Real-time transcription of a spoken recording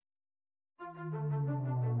And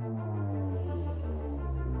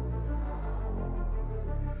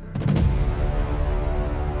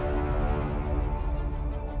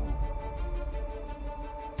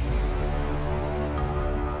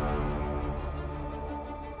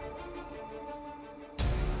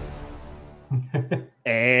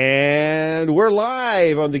we're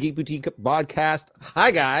live on the Geek Boutique podcast.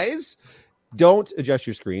 Hi, guys. Don't adjust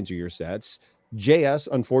your screens or your sets. JS,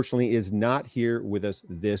 unfortunately, is not here with us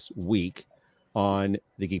this week on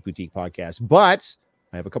the Geek Boutique podcast, but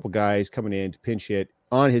I have a couple guys coming in to pinch hit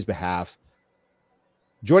on his behalf.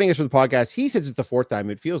 Joining us for the podcast, he says it's the fourth time.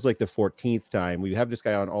 It feels like the 14th time. We have this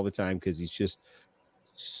guy on all the time because he's just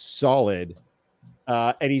solid.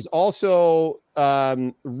 And he's also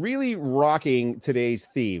really rocking today's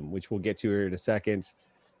theme, which we'll get to here in a second.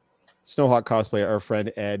 Snowhawk cosplayer, our friend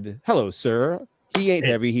Ed. Hello, sir. He ain't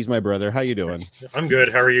heavy. He's my brother. How you doing? I'm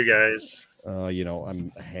good. How are you guys?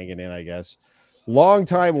 I'm hanging in, I guess.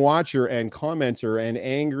 Longtime watcher and commenter and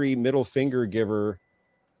angry middle finger giver,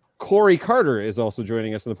 Corey Carter is also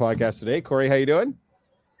joining us on the podcast today. Corey, how you doing?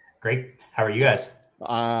 Great. How are you guys?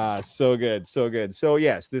 So good. So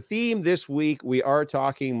yes, the theme this week, we are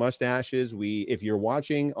talking mustaches. If you're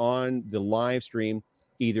watching on the live stream,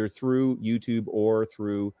 either through YouTube or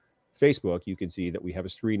through Facebook, you can see that we have a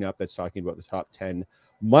screen up that's talking about the top 10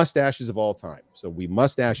 mustaches of all time. So we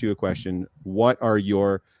must ask you a question. What are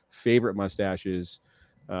your favorite mustaches,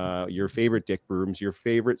 your favorite dick brooms, your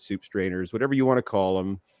favorite soup strainers, whatever you want to call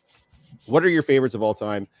them? What are your favorites of all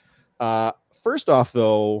time? First off,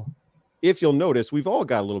 though, if you'll notice, we've all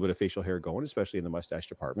got a little bit of facial hair going, especially in the mustache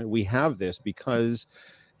department. We have this because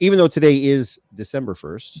even though today is December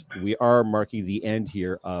 1st, we are marking the end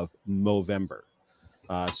here of Movember.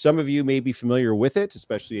 Some of you may be familiar with it,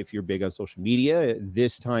 especially if you're big on social media.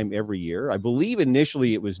 This time every year, I believe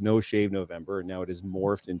initially it was No Shave November, and now it is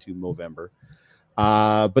morphed into Movember.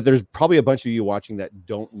 But there's probably a bunch of you watching that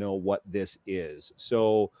don't know what this is.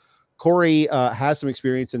 So Corey has some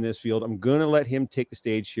experience in this field. I'm going to let him take the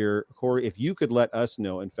stage here. Corey, if you could let us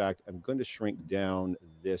know. In fact, I'm going to shrink down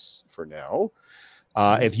this for now.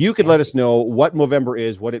 If you could let us know what Movember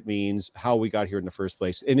is, what it means, how we got here in the first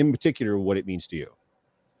place, and in particular, what it means to you.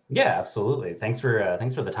 Yeah, absolutely. Thanks for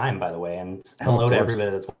the time, by the way, and hello to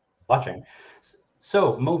everybody that's watching.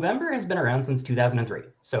 So Movember has been around since 2003.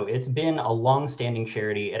 So it's been a long-standing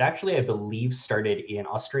charity. It actually, I believe, started in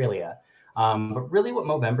Australia. But really what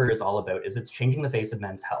Movember is all about is it's changing the face of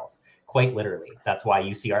men's health, quite literally. That's why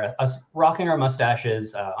you see us rocking our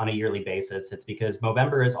mustaches on a yearly basis. It's because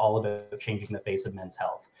Movember is all about changing the face of men's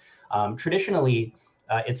health. Traditionally,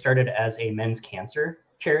 it started as a men's cancer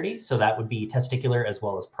charity. So that would be testicular as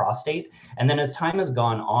well as prostate. And then as time has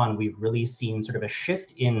gone on, we've really seen sort of a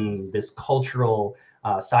shift in this cultural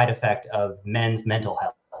side effect of men's mental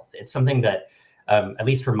health. It's something that at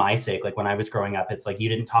least for my sake, like when I was growing up, it's like you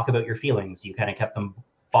didn't talk about your feelings. You kind of kept them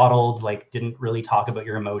bottled, like didn't really talk about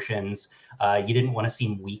your emotions. You didn't want to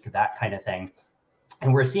seem weak, that kind of thing.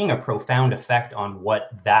 And we're seeing a profound effect on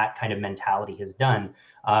what that kind of mentality has done.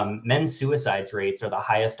 Men's suicides rates are the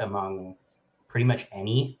highest among pretty much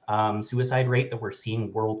any suicide rate that we're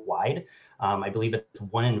seeing worldwide. I believe it's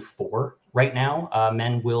 1 in 4 right now.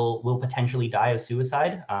 Men will potentially die of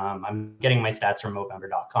suicide. I'm getting my stats from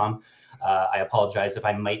Movember.com. I apologize if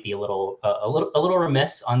I might be a little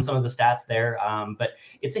remiss on some of the stats there, but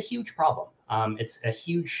it's a huge problem. It's a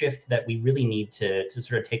huge shift that we really need to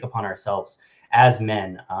sort of take upon ourselves as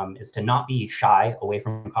men, is to not be shy away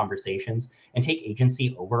from conversations and take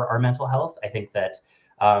agency over our mental health. I think that,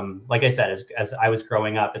 like I said, as I was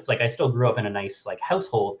growing up, it's like I still grew up in a nice like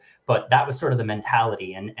household, but that was sort of the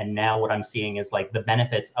mentality. And now what I'm seeing is like the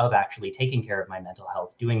benefits of actually taking care of my mental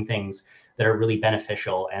health, doing things that are really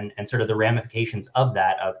beneficial, and sort of the ramifications of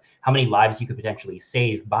that, of how many lives you could potentially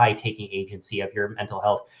save by taking agency of your mental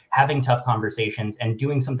health, having tough conversations, and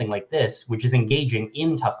doing something like this, which is engaging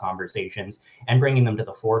in tough conversations and bringing them to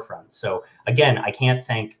the forefront. So again, I can't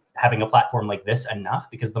thank having a platform like this enough,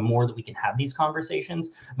 because the more that we can have these conversations,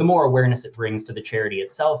 the more awareness it brings to the charity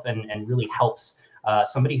itself, and really helps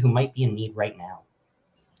somebody who might be in need right now.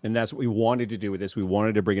 And that's what we wanted to do with this. We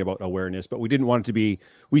wanted to bring about awareness, but we didn't want it to be,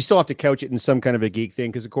 we still have to couch it in some kind of a geek thing,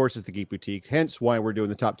 because of course it's the Geek Boutique, hence why we're doing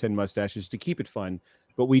the top 10 mustaches, to keep it fun.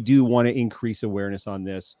 But we do want to increase awareness on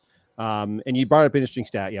this. And you brought up an interesting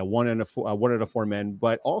stat. Yeah, 1 out of 4 men.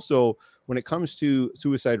 But also when it comes to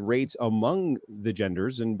suicide rates among the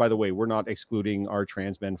genders, and by the way, we're not excluding our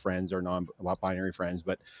trans men friends or non-binary friends,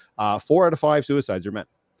 but 4 out of 5 suicides are men.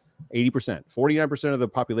 80%, 49% of the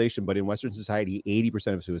population, but in Western society,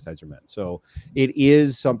 80% of suicides are men. So it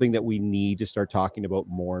is something that we need to start talking about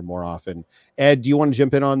more and more often. Ed, do you want to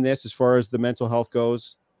jump in on this as far as the mental health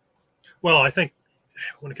goes? Well, I think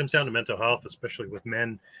when it comes down to mental health, especially with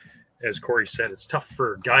men, as Corey said, it's tough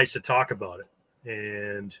for guys to talk about it.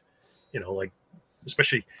 And, like,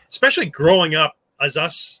 especially growing up as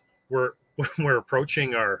us, when we're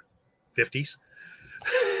approaching our 50s.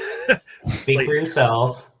 Speak for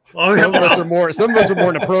yourself. Some of us are more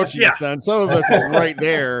than approaching it, son. Some of us is right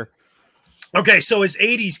there. Okay, so as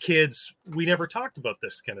 80s kids, we never talked about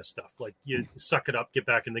this kind of stuff. Like, you suck it up, get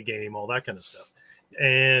back in the game, all that kind of stuff.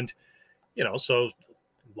 And, so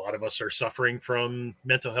a lot of us are suffering from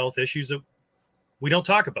mental health issues that we don't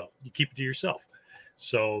talk about. You keep it to yourself.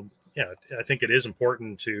 So, yeah, I think it is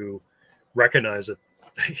important to recognize that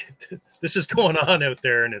this is going on out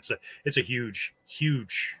there, and it's a huge,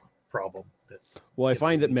 huge problem. Well, I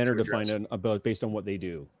find that men are defined based on what they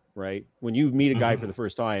do, right? When you meet a guy for the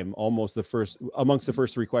first time, amongst the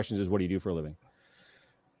first 3 questions is, what do you do for a living?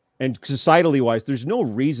 And societally wise, there's no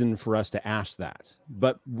reason for us to ask that,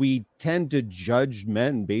 but we tend to judge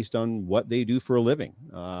men based on what they do for a living,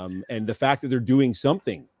 and the fact that they're doing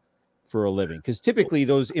something for a living. Because typically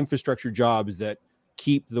those infrastructure jobs that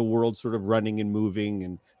keep the world sort of running and moving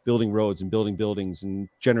and building roads and building buildings and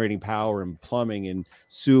generating power and plumbing and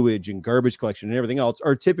sewage and garbage collection and everything else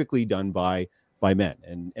are typically done by men.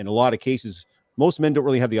 And in a lot of cases, most men don't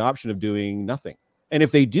really have the option of doing nothing. And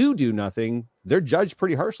if they do nothing, they're judged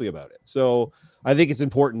pretty harshly about it. So I think it's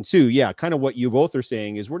important too. Yeah, kind of what you both are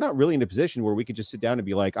saying is we're not really in a position where we could just sit down and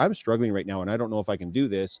be like, I'm struggling right now and I don't know if I can do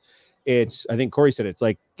this. I think Corey said it's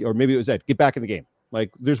like, or maybe it was Ed, get back in the game.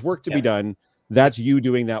 Like, there's work to be done. That's you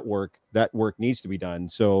doing that work. That work needs to be done.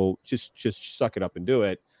 So just suck it up and do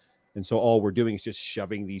it. And so all we're doing is just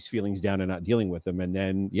shoving these feelings down and not dealing with them. And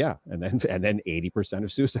then 80%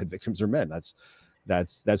 of suicide victims are men. That's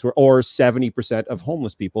where, or 70% of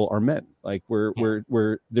homeless people are men. Like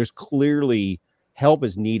we're there's clearly help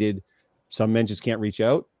is needed. Some men just can't reach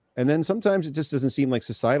out. And then sometimes it just doesn't seem like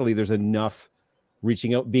societally there's enough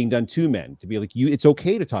reaching out being done to men to be like, it's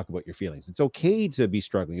okay to talk about your feelings. It's okay to be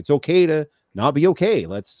struggling. It's okay to not be okay.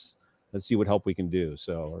 Let's see what help we can do.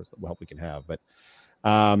 Or what help we can have. But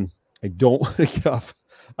I don't want to get off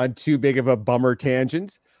on too big of a bummer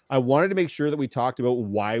tangent. I wanted to make sure that we talked about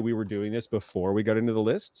why we were doing this before we got into the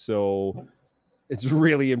list. So it's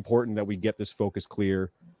really important that we get this focus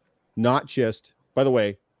clear. Not just, by the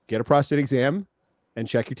way, get a prostate exam and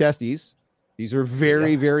check your testes. These are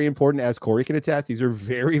very, very important, as Corey can attest. These are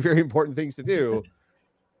very, very important things to do.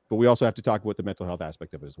 But we also have to talk about the mental health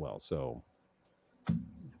aspect of it as well. So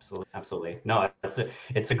Absolutely. No,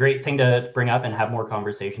 it's a great thing to bring up and have more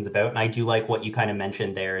conversations about. And I do like what you kind of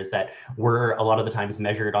mentioned there is that we're a lot of the times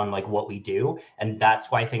measured on like what we do. And that's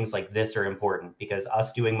why things like this are important, because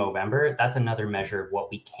us doing Movember, that's another measure of what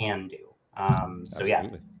we can do. So yeah.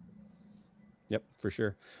 Yep, for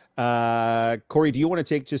sure. Corey, do you want to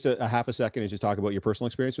take just a half a second and just talk about your personal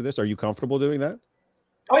experience with this? Are you comfortable doing that?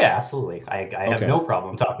 Oh yeah, absolutely. I have no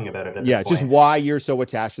problem talking about it at this point. Just why you're so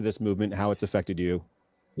attached to this movement, how it's affected you.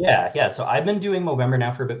 Yeah. So I've been doing Movember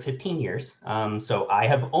now for about 15 years. So I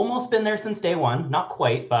have almost been there since day one, not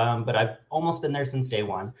quite, but I've almost been there since day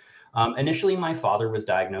one. Initially, my father was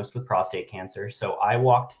diagnosed with prostate cancer. So I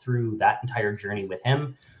walked through that entire journey with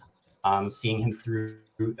him, seeing him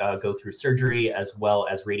go through surgery as well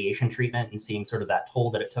as radiation treatment and seeing sort of that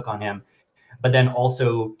toll that it took on him. But then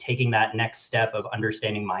also taking that next step of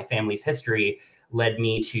understanding my family's history led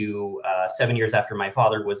me to 7 years after my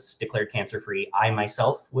father was declared cancer-free, I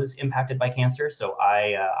myself was impacted by cancer. So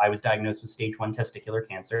I was diagnosed with stage 1 testicular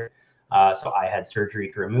cancer. So I had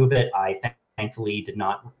surgery to remove it. I thankfully did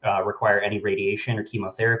not require any radiation or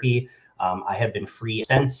chemotherapy. I have been free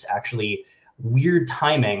since. Actually, weird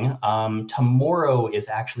timing. Tomorrow is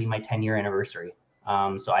actually my 10-year anniversary.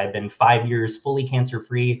 So I've been 5 years fully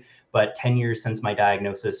cancer-free, but 10 years since my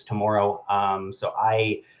diagnosis tomorrow. So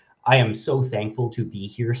I am so thankful to be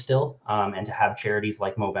here still, and to have charities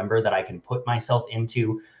like Movember that I can put myself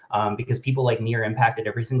into, because people like me are impacted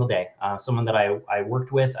every single day. Someone that I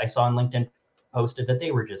worked with, I saw on LinkedIn posted that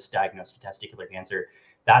they were just diagnosed with testicular cancer.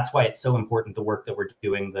 That's why it's so important, the work that we're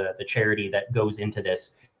doing, the charity that goes into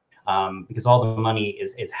this, because all the money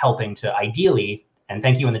is helping to ideally, and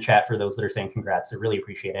thank you in the chat for those that are saying congrats, I really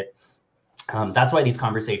appreciate it. That's why these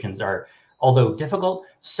conversations are, although difficult,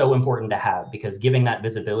 so important to have, because giving that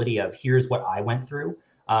visibility of here's what I went through,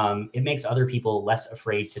 it makes other people less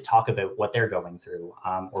afraid to talk about what they're going through,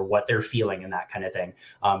 or what they're feeling and that kind of thing.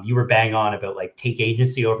 You were bang on about like take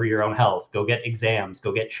agency over your own health, go get exams,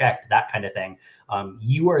 go get checked, that kind of thing.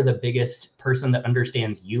 You are the biggest person that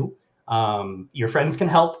understands you. Your friends can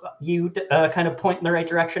help you kind of point in the right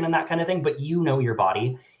direction and that kind of thing, but you know your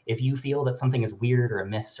body. If you feel that something is weird or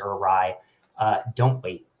amiss or awry, don't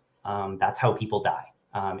wait. That's how people die,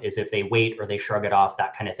 is if they wait or they shrug it off,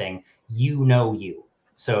 that kind of thing. You know you.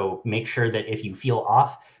 So make sure that if you feel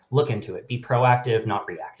off, look into it. Be proactive, not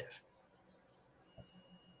reactive.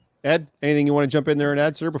 Ed, anything you want to jump in there and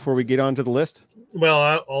add, sir, before we get on to the list? Well,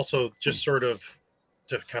 I also just sort of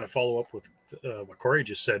to kind of follow up with what Corey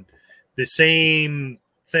just said, the same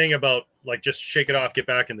thing about like just shake it off, get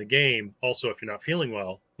back in the game. Also, if you're not feeling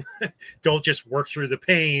well, don't just work through the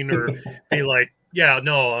pain or be like, yeah,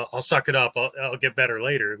 no, I'll suck it up. I'll get better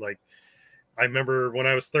later. Like I remember when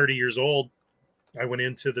I was 30 years old, I went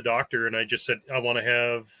into the doctor and I just said, I want to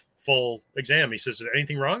have full exam. He says, is there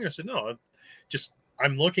anything wrong? I said, no, just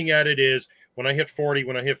I'm looking at it is when I hit 40,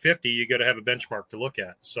 when I hit 50, you got to have a benchmark to look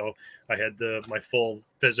at. So I had my full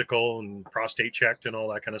physical and prostate checked and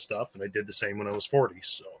all that kind of stuff. And I did the same when I was 40.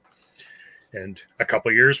 So, and a couple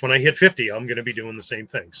of years when I hit 50, I'm going to be doing the same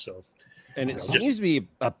thing. So, and it seems to be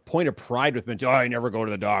a point of pride with me. Oh, I never go to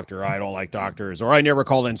the doctor. I don't like doctors, or I never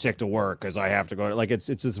call in sick to work because I have to go. Like it's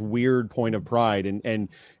this weird point of pride, and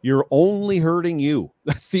you're only hurting you.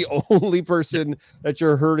 That's the only person that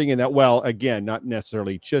you're hurting in that. Well, again, not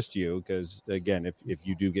necessarily just you, because again, if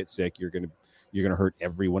you do get sick, you're gonna hurt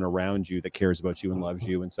everyone around you that cares about you and loves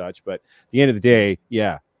you and such. But at the end of the day,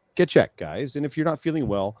 yeah, get checked, guys. And if you're not feeling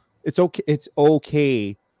well, it's okay. It's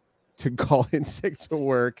okay to call in sick to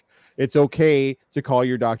work. It's okay to call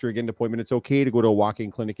your doctor again appointment. It's okay to go to a walk-in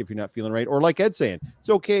clinic if you're not feeling right. Or like Ed's saying, it's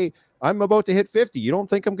okay. I'm about to hit 50. You don't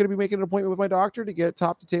think I'm going to be making an appointment with my doctor to get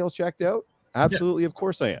top to tails checked out? Absolutely. Yeah. Of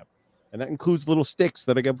course I am. And that includes little sticks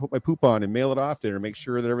that I got to put my poop on and mail it off there and make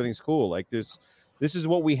sure that everything's cool. Like this is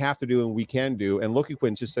what we have to do and we can do. And Loki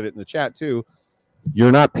Quinn just said it in the chat too.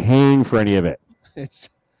 You're not paying for any of it.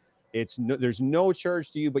 There's no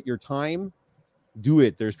charge to you, but your time. Do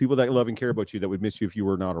it. There's people that love and care about you that would miss you if you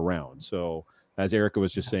were not around. So as Erica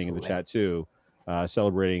was just saying in the chat too,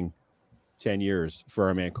 celebrating 10 years for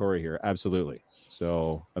our man Corey here. Absolutely.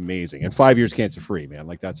 So amazing. And 5 years cancer free, man.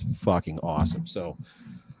 Like that's fucking awesome. So,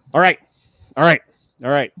 all right.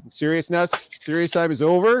 Serious time is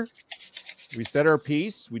over. We said our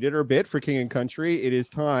piece. We did our bit for King and Country. It is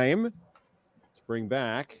time to bring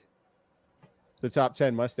back the top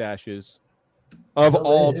 10 mustaches of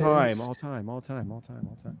all time.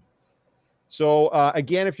 So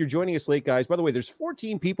again, if you're joining us late, guys, by the way, there's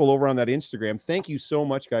 14 people over on that Instagram. Thank you so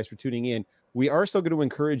much, guys, for tuning in. We are still going to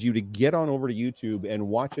encourage you to get on over to YouTube and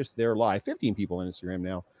watch us there live. 15 people on Instagram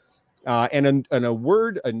now. And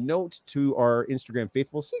a note to our Instagram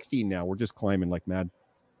faithful, 16 now. We're just climbing like mad.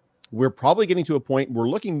 We're probably getting to a point, we're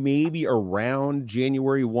looking maybe around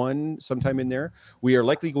January 1, sometime in there. We are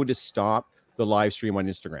likely going to stop the live stream on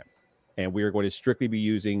Instagram. And we are going to strictly be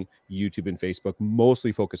using YouTube and Facebook,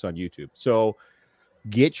 mostly focus on YouTube. So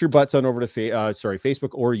get your butts on over to Facebook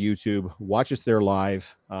or YouTube. Watch us there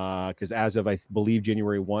live because as of, I believe,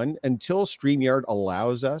 January 1, until StreamYard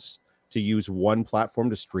allows us to use one platform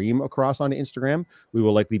to stream across on Instagram, we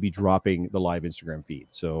will likely be dropping the live Instagram feed.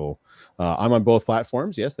 So I'm on both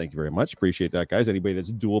platforms. Yes, thank you very much. Appreciate that, guys. Anybody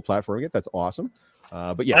that's dual platforming it, that's awesome.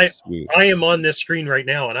 But yes, I am on this screen right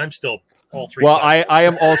now, and I'm still all three. Well, I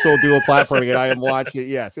am also dual platforming it. I am watching it.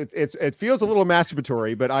 Yes, it feels a little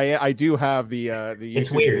masturbatory, but I do have the it's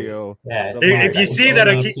YouTube weird. Video. Yeah, if you see that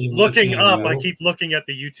I keep looking up, I keep looking at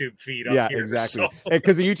the YouTube feed. Yeah, up here, exactly.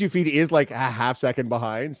 Because the YouTube feed is like a half second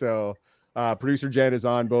behind. So producer Jen is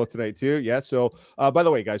on both tonight too. Yes. So by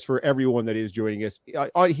the way, guys, for everyone that is joining us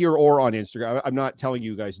on here or on Instagram, I'm not telling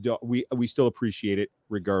you guys. We still appreciate it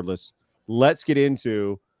regardless. Let's get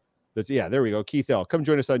into. Yeah, there we go. Keith L. Come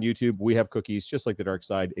join us on YouTube. We have cookies, just like the dark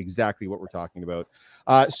side, exactly what we're talking about.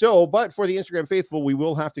 But for the Instagram faithful, we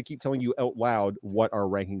will have to keep telling you out loud what our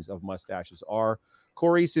rankings of mustaches are.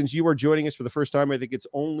 Corey, since you are joining us for the first time, I think it's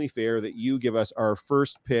only fair that you give us our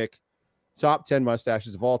first pick, top 10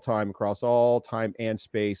 mustaches of all time across all time and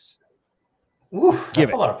space. Oof,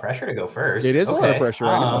 that's a lot of pressure to go first. It is a lot of pressure,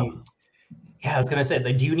 I know. Yeah, I was going to say,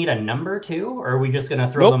 do you need a number too, or are we just going to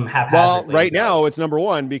throw them haphazardly? Well, right now it's number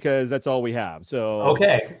one because that's all we have. So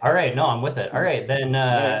okay, all right, no, I'm with it. All right, then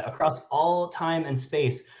across all time and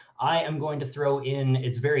space, I am going to throw in.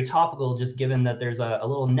 It's very topical, just given that there's a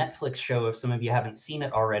little Netflix show. If some of you haven't seen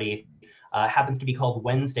it already, happens to be called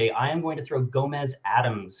Wednesday. I am going to throw Gomez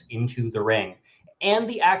Adams into the ring, and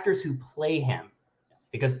the actors who play him.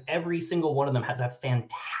 because every single one of them has a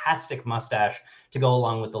fantastic mustache to go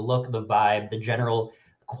along with the look, the vibe, the general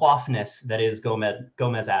coifness that is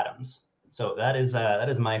Gomez Adams. So that is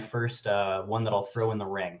my first one that I'll throw in the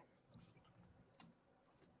ring.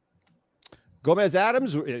 Gomez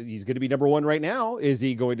Adams, he's going to be number one right now. Is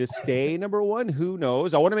he going to stay number one? Who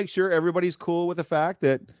knows? I want to make sure everybody's cool with the fact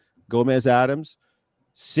that Gomez Adams,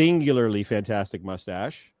 singularly fantastic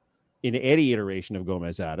mustache in any iteration of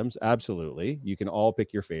Gomez Adams. Absolutely. You can all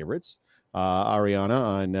pick your favorites. Ariana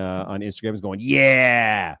on Instagram is going,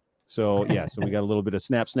 yeah. So, yeah, so we got a little bit of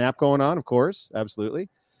snap going on, of course. Absolutely.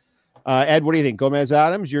 Ed, what do you think? Gomez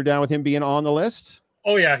Adams, you're down with him being on the list?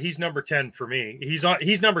 Oh, yeah, he's number 10 for me.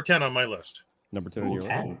 He's number 10 on my list. Number 10 on your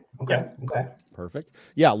 10. list. Okay. Okay. Perfect.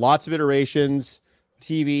 Yeah, lots of iterations,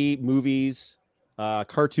 TV, movies,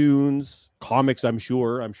 cartoons, comics, I'm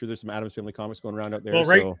sure. I'm sure there's some Addams Family comics going around out there.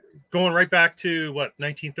 Well, going right back to,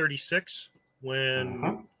 1936,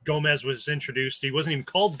 when Gomez was introduced. He wasn't even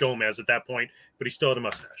called Gomez at that point, but he still had a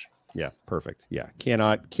mustache. Yeah, perfect. Yeah,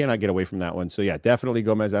 cannot get away from that one. So, yeah, definitely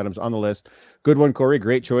Gomez Adams on the list. Good one, Corey.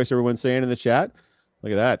 Great choice, everyone's saying in the chat.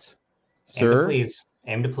 Look at that. Sir.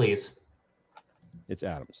 Aim to please. It's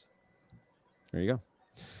Adams. There you go.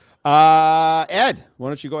 Ed, why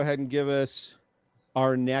don't you go ahead and give us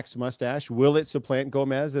our next mustache? Will it supplant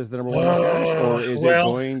Gomez as the number one mustache, or is it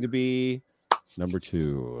going to be number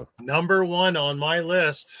 2? Number 1 on my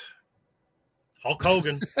list, Hulk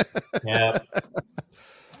Hogan. Yeah.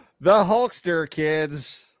 The Hulkster,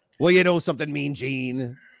 kids. Well, you know something, Mean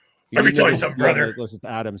Gene. Let me tell you something, brother. Listen to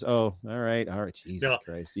Adams. Oh, all right. Jesus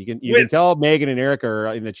Christ. You can tell Megan and Eric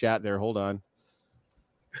are in the chat there. Hold on.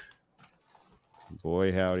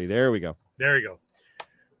 Boy, howdy. There we go. There you go.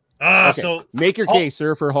 Okay. So make your case,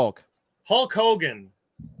 sir, for Hulk. Hulk Hogan.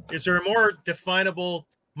 Is there a more definable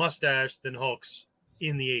mustache than Hulk's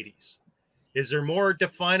in the 80s? Is there more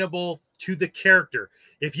definable to the character?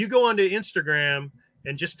 If you go onto Instagram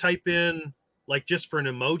and just type in, just for an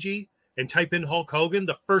emoji, and type in Hulk Hogan,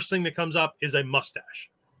 the first thing that comes up is a mustache.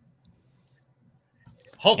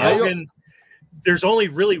 Hulk Hogan, there's only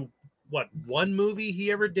really, one movie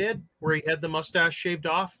he ever did where he had the mustache shaved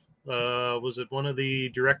off? Was it one of the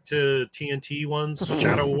direct to TNT ones?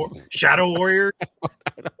 Shadow Warriors? I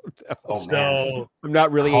don't know. So I'm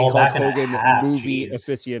not really a Hulk Hogan movie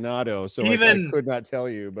aficionado, so I could not tell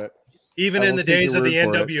you. But even in the days of the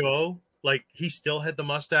NWO, he still had the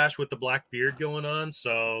mustache with the black beard going on.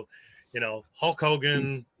 So, Hulk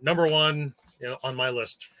Hogan, number 1, on my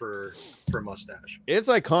list for mustache. It's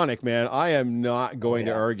iconic, man. I am not going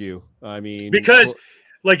to argue. I mean, because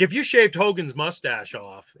if you shaved Hogan's mustache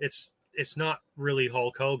off, it's not really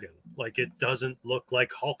Hulk Hogan. It doesn't look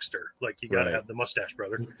like Hulkster. You got to have the mustache,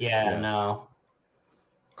 brother. Yeah, no.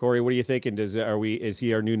 Corey, what are you thinking? Is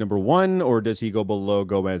he our new number 1, or does he go below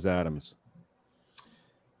Gomez Adams?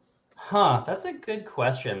 That's a good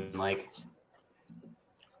question.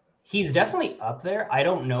 He's definitely up there. I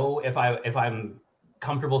don't know if I'm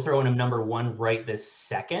comfortable throwing him number 1 right this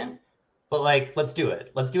second, but let's do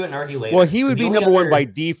it. Let's do it and argue later. Well, he would be number 1 by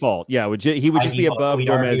default. Yeah, he would just be above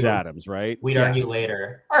Gomez Adams, right? We'd argue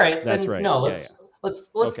later. All right, that's right. No, let's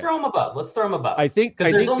throw him above. Let's throw him above. I think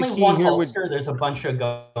because there's only one Hulkster. There's a bunch of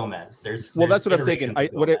Gomez. That's what I'm thinking.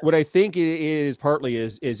 What I think it is partly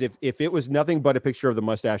is if it was nothing but a picture of the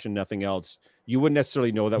mustache and nothing else, you wouldn't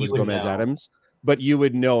necessarily know that was Gomez Adams. But you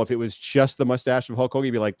would know if it was just the mustache of Hulk Hogan,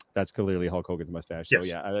 you'd be like, that's clearly Hulk Hogan's mustache. Yes. So,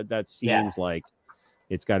 yeah, that seems like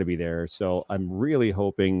it's got to be there. So I'm really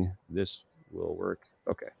hoping this will work.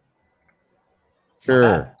 Okay.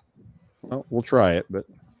 Sure. Well, we'll try it, but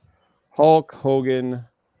Hulk Hogan,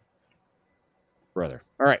 brother.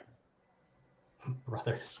 All right.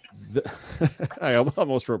 Brother. I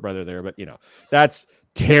almost wrote brother there, but that's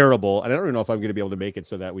terrible. And I don't even know if I'm going to be able to make it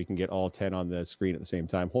so that we can get all 10 on the screen at the same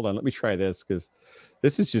time. Hold on. Let me try this because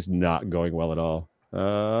this is just not going well at all.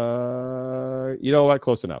 You know what?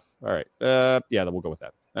 Close enough. All right. Yeah, then we'll go with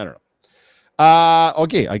that. I don't know.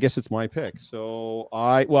 Okay. I guess it's my pick. So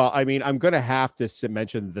I'm going to have to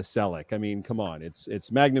mention the Selleck. I mean, come on.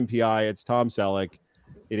 It's Magnum PI. It's Tom Selleck.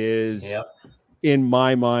 It is, in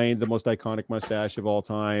my mind, the most iconic mustache of all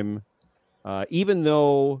time. Even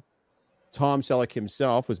though Tom Selleck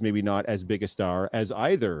himself was maybe not as big a star as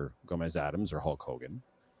either Gomez Adams or Hulk Hogan,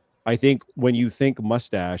 I think when you think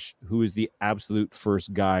mustache, who is the absolute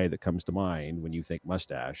first guy that comes to mind when you think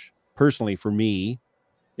mustache? Personally, for me,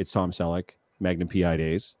 it's Tom Selleck, Magnum PI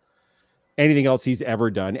days. Anything else he's ever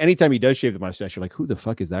done, anytime he does shave the mustache, you're like, who the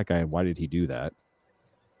fuck is that guy and why did he do that?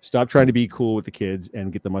 Stop trying to be cool with the kids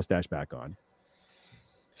and get the mustache back on.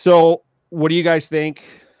 So what do you guys think?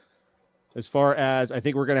 As far as I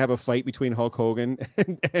think we're going to have a fight between Hulk Hogan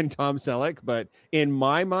and Tom Selleck, but in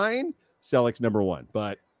my mind, Selleck's number 1.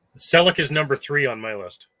 But Selleck is number 3 on my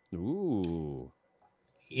list. ooh,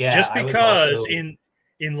 Yeah, just I was because also...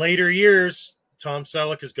 in later years, Tom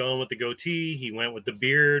Selleck has gone with the goatee. He went with the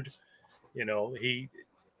beard. You know,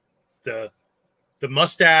 the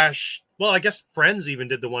mustache. Well, I guess Friends even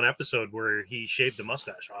did the one episode where he shaved the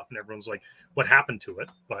mustache off, and everyone's like, "What happened to it?"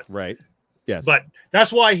 But right, yes, but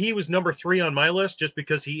that's why he was number 3 on my list, just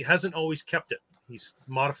because he hasn't always kept it. He's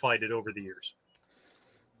modified it over the years.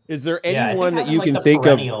 Is there Yeah, anyone that you like can think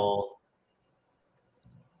of?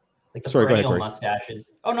 Like the Sorry, go ahead, perennial Corey.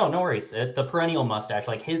 mustaches. Oh no, no worries. The perennial mustache,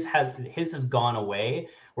 like his has gone away.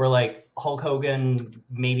 Where like Hulk Hogan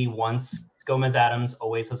maybe once, Gomez Adams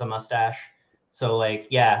always has a mustache. So like,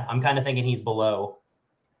 yeah, I'm kind of thinking he's below.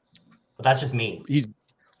 But that's just me. He's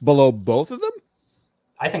below both of them?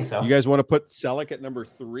 I think so. You guys want to put Selleck at number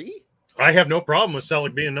 3? I have no problem with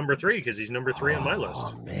Selleck being number 3 because he's number 3 on my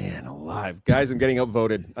list. Oh man, alive, guys! I'm getting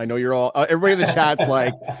outvoted. I know you're all. Everybody in the chat's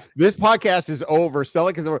like, "This podcast is over.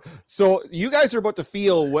 Selleck is over." So you guys are about to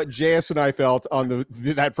feel what JS and I felt on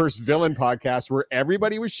that first villain podcast, where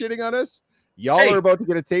everybody was shitting on us. Y'all are about to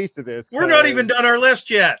get a taste of this. We're not even done our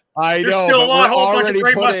list yet. I There's know. still a whole bunch of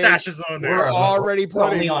great mustaches on there. We're already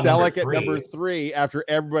putting Selleck at number number 3 after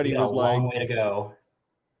everybody was like, "Long way to go."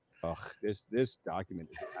 Oh, this document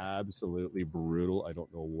is absolutely brutal. I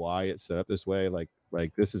don't know why it's set up this way. Like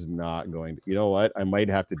this is not going to, you know what? I might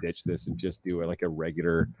have to ditch this and just do like a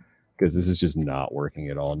regular, because this is just not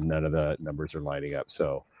working at all. None of the numbers are lining up.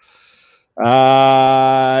 So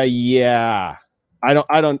yeah. I don't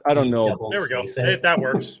know. There we go. That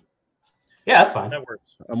works. Yeah, that's fine. That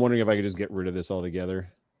works. I'm wondering if I could just get rid of this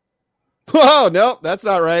altogether. Whoa, nope, that's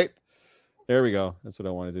not right. There we go. That's what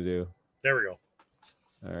I wanted to do. There we go.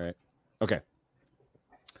 All right. Okay.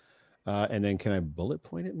 And then can I bullet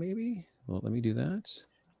point it maybe? Well, let me do that.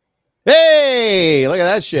 Hey, look at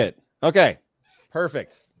that shit. Okay.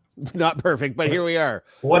 Perfect. Not perfect, but here we are.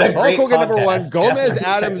 What a great Hulk Hogan number 1, Gomez Japanese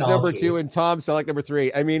Adams technology. number 2, and Tom Selleck number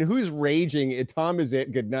 3. I mean, who's raging? Tom is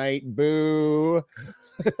it. Good night. Boo.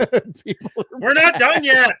 We're not done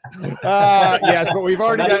yet. Yes, but we've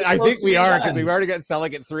already got, I think we are, because done. we've already got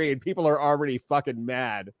Selleck at 3, and people are already fucking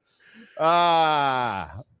mad.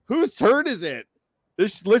 Whose turn is it?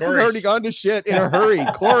 This list has already gone to shit in a hurry.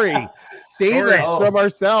 Corey, save us from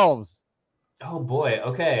ourselves. Oh boy.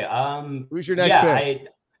 Okay. Who's your next pick?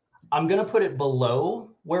 I'm gonna put it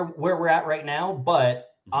below where we're at right now,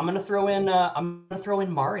 but I'm gonna throw in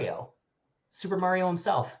Mario, Super Mario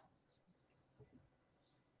himself.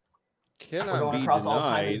 Cannot be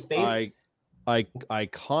denied.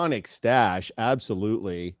 Iconic stash,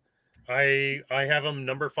 absolutely. I have him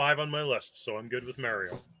number 5 on my list, so I'm good with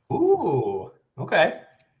Mario. Ooh, okay.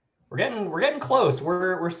 We're getting close.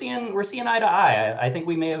 We're seeing eye to eye. I think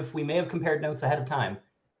we may have compared notes ahead of time.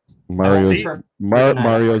 Mario's not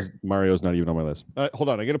even on my list. Hold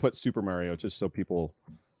on, I'm gonna put Super Mario just so people.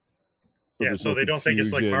 Yeah, so they don't think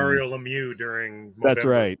it's like Mario Lemieux during Movember. That's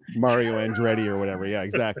right, Mario Andretti or whatever. Yeah,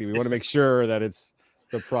 exactly. We want to make sure that it's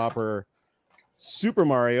the proper Super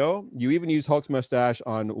Mario. You even use Hulk's mustache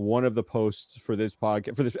on one of the posts for this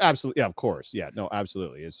podcast. For this, absolutely, yeah, of course, yeah, no,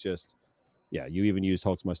 absolutely. It's just, yeah, you even used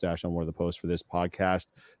Hulk's mustache on one of the posts for this podcast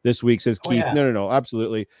this week. Says Keith, yeah. No,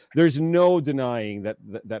 absolutely. There's no denying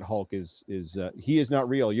that Hulk is he is not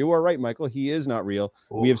real. You are right, Michael. He is not real.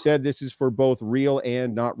 Ooh. We have said this is for both real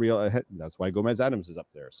and not real. That's why Gomez Adams is up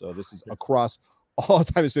there. So this is across all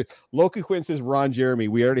time. Loki Quinn says Ron Jeremy.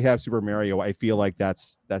 We already have Super Mario. I feel like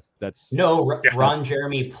that's no. Ron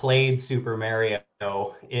Jeremy played Super Mario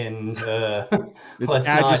in the. Let's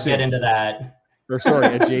not get into that. Or sorry,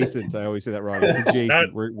 adjacent. I always say that wrong. It's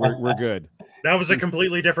adjacent. We're good. That was a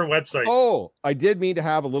completely different website. Oh, I did mean to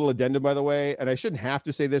have a little addendum, by the way, and I shouldn't have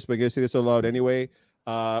to say this, but I'm going to say this aloud anyway.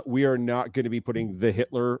 We are not going to be putting the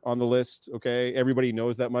Hitler on the list. Okay, everybody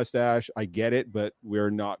knows that mustache. I get it, but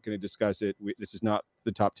we're not going to discuss it. This is not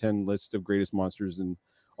the top 10 list of greatest monsters in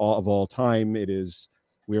all time. It is.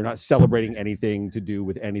 We are not celebrating anything to do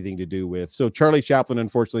with. So Charlie Chaplin,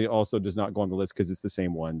 unfortunately, also does not go on the list because it's the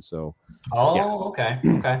same one. So. Oh, yeah. Okay.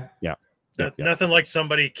 Yeah. Nothing like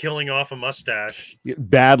somebody killing off a mustache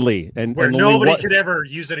badly, and where nobody could ever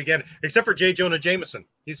use it again, except for J. Jonah Jameson.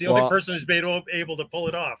 He's the only person who's been able to pull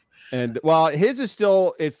it off. And while his is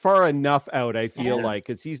still far enough out, I feel like,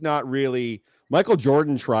 because he's not really. Michael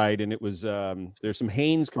Jordan tried, and it was there's some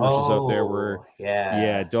Hanes commercials out there where those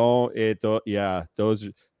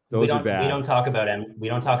are bad. We don't talk about that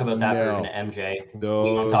version of MJ. We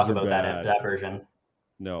don't talk about that version.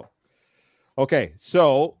 No. Okay,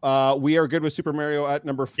 so we are good with Super Mario at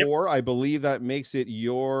number 4. Yep. I believe that makes it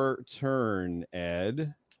your turn,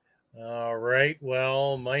 Ed. All right.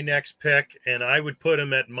 Well, my next pick, and I would put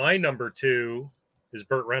him at my number 2, is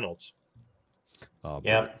Burt Reynolds. Oh,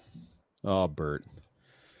 Burt. Oh, Burt.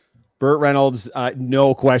 Burt Reynolds,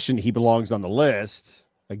 no question, he belongs on the list.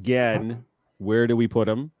 Again, where do we put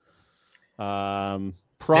him? Prominent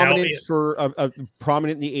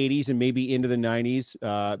prominent in the 80s and maybe into the 90s.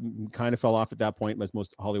 Kind of fell off at that point, as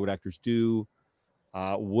most Hollywood actors do.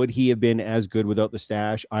 Would he have been as good without the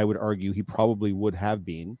stash? I would argue he probably would have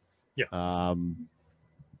been. Yeah.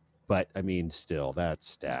 But I mean, still, that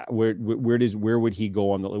stat. Where would he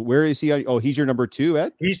go on the? Where is he? Oh, he's your number 2,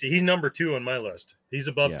 Ed. He's number 2 on my list. He's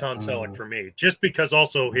above Tom Selleck for me, just because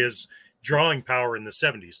also his drawing power in the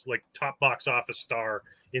 70s, like top box office star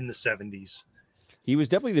in the 70s. He was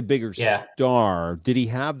definitely the bigger star. Did he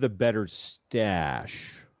have the better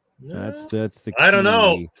stash? No. That's the key. I don't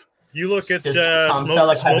know. You look at Does Tom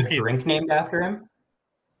Selleck have a drink named after him?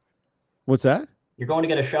 What's that? You're going to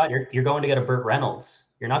get a shot. You're going to get a Burt Reynolds.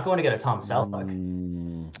 You're not going to get a Tom Selleck.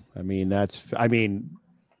 I mean,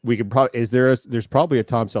 we could probably. There's probably a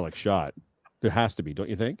Tom Selleck shot. There has to be, don't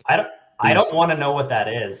you think? I don't want to know what that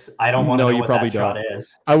is. I don't want to know what that shot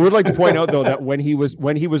is. I would like to point out though that when he was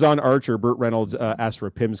on Archer, Burt Reynolds asked for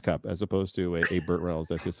a Pim's cup as opposed to a Burt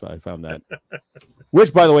Reynolds. I found that.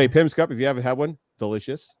 Which, by the way, Pim's cup, if you haven't had one,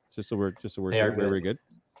 delicious. Just so we're very, very good.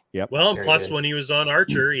 Yep. Well, plus when he was on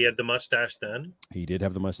Archer, he had the mustache then. He did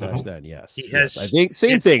have the mustache then, yes. He has. I think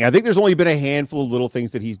same thing. I think there's only been a handful of little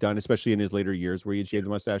things that he's done, especially in his later years, where he'd shave the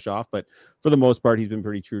mustache off. But for the most part, he's been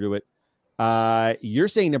pretty true to it. You're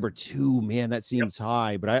saying number 2, man, that seems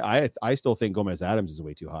high, but I still think Gomez Adams is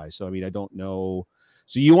way too high. So I mean, I don't know.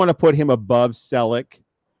 So you want to put him above Selleck?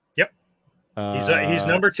 Yep. He's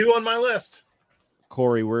number 2 on my list.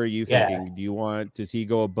 Corey, where are you thinking? Does he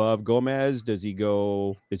go above Gomez? Is he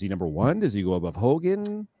number 1? Does he go above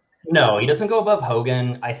Hogan? No, he doesn't go above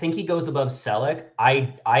Hogan. I think he goes above Selleck.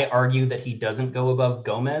 I argue that he doesn't go above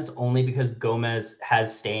Gomez only because Gomez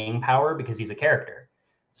has staying power because he's a character.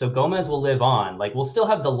 So Gomez will live on. Like, we'll still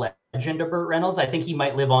have the legend of Burt Reynolds. I think he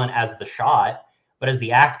might live on as the shot, but as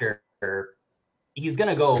the actor, he's going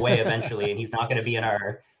to go away eventually, and he's not going to be in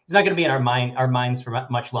our minds for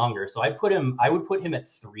much longer. So I would put him at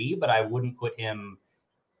 3, but I wouldn't put him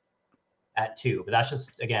at 2. But that's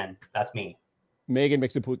just, again, that's me. Megan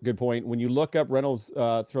makes a good point. When you look up Reynolds,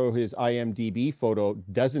 throw his IMDb photo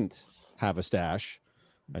doesn't have a stash.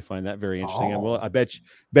 I find that very interesting. And well, I bet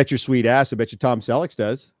your sweet ass. I bet you Tom Selleck's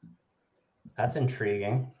does. That's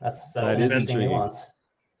intriguing. That is intriguing. Nuance.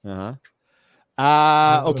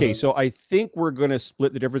 Okay, so I think we're going to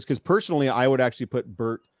split the difference because personally, I would actually put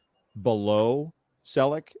Burt below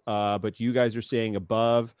Selleck, but you guys are saying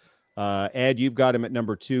above. Ed, you've got him at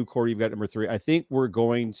number 2. Corey, you've got number 3. I think we're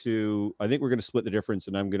going to split the difference,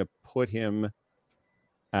 and I'm going to put him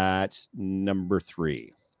at number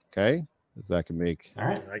 3. Okay, if that can make. All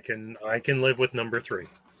right, I can live with number 3.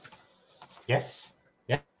 Yeah.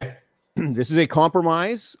 This is a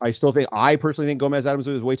compromise. I personally think Gomez Adams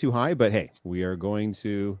is way too high, but hey, we are going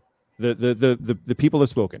to the people have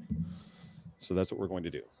spoken, so that's what we're going to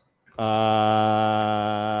do.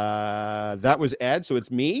 That was Ed, so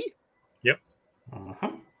it's me. Yep.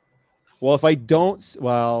 Well, if I don't,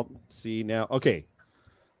 see now. Okay,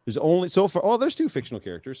 there's only so far. Oh, there's 2 fictional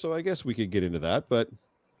characters, so I guess we could get into that. But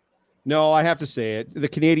no, I have to say it. The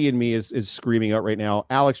Canadian me is screaming out right now.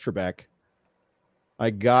 Alex Trebek. I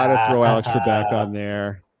gotta throw Alex Trebek on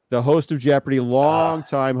there. The host of Jeopardy,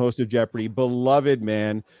 long-time host of Jeopardy, beloved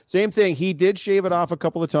man. Same thing. He did shave it off a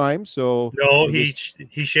couple of times. So no, he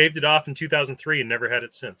shaved it off in 2003 and never had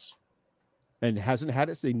it since. And hasn't had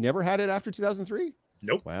it. So he never had it after 2003.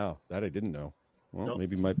 Nope. Wow, that I didn't know. Well,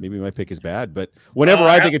 maybe my pick is bad, but whenever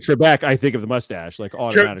I think of Trebek, I think of the mustache. Like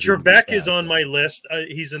automatically. Trebek is on my list.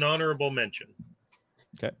 He's an honorable mention.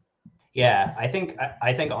 Okay. Yeah, I think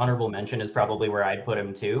honorable mention is probably where I'd put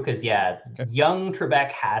him too, because young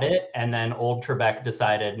Trebek had it, and then old Trebek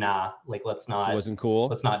decided, nah, like let's not. It wasn't cool.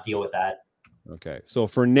 Let's not deal with that. Okay, so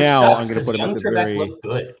for now, I'm going to put him young at the Trebek very. Looked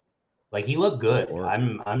good. Like he looked good.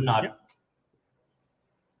 I'm not. Yeah.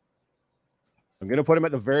 I'm going to put him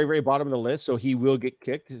at the very, very bottom of the list, so he will get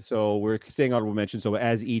kicked. So we're saying honorable mention. So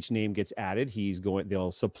as each name gets added,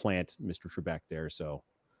 they'll supplant Mr. Trebek there. So.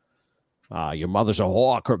 Your mother's a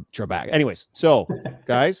whore, Trebek. Anyways, so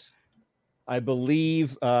guys, I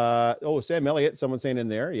believe. Sam Elliott. Someone saying in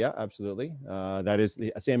there. Yeah, absolutely. That is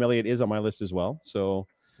Sam Elliott is on my list as well. So,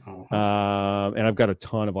 and I've got a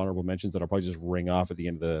ton of honorable mentions that I'll probably just ring off at the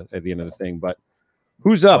end of the thing. But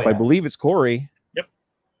who's up? I believe it's Corey. Yep.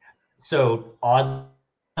 So odd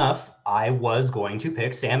enough, I was going to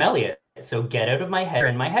pick Sam Elliott. So get out of my head.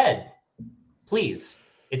 In my head, please.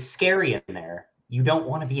 It's scary in there. You don't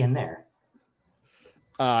want to be in there.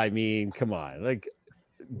 I mean, come on, like,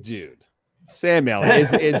 dude. Sam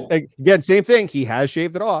Elliott is again, same thing. He has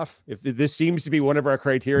shaved it off. If this seems to be one of our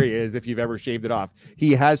criteria is if you've ever shaved it off,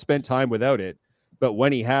 he has spent time without it. But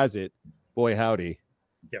when he has it, boy, howdy.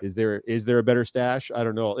 Yep. Is there a better stash? I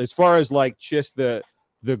don't know. As far as like just the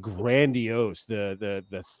grandiose,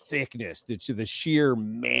 the thickness, the sheer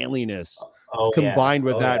manliness combined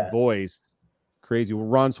with that voice. Crazy. Well,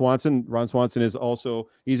 Ron Swanson is also,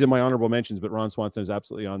 he's in my honorable mentions, but Ron Swanson is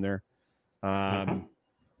absolutely on there.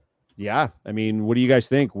 Yeah, I mean, what do you guys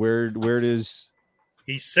think? Where does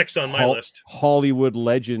he's 6 on my list? Hollywood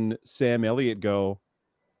legend Sam Elliott go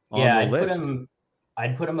on the list?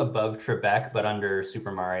 I'd put him above Trebek, but under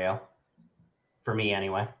Super Mario. For me,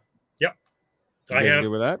 anyway. Yep. I have good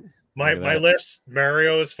with that. My list: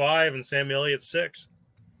 Mario is 5 and Sam Elliott's 6.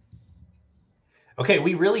 Okay,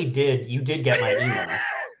 you did get my email.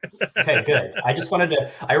 Okay, good.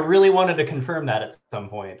 I really wanted to confirm that at some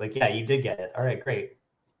point. Like, yeah, you did get it. All right, great.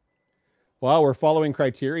 Wow, we're following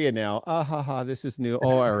criteria now. This is new.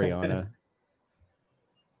 Oh, Ariana.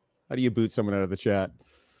 How do you boot someone out of the chat?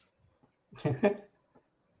 Sam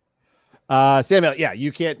Elliott, yeah,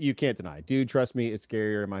 you can't deny. Dude, trust me, it's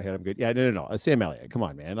scarier in my head. I'm good. Yeah, no. Sam Elliott, come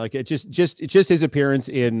on, man. Like it just his appearance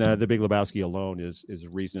in The Big Lebowski alone is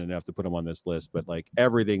reason enough to put him on this list. But like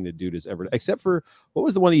everything the dude has ever, except for what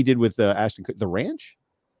was the one that he did with Ashton, The Ranch?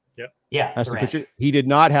 Yeah. Ashton Kutcher. He did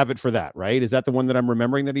not have it for that, right? Is that the one that I'm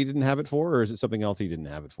remembering that he didn't have it for, or is it something else he didn't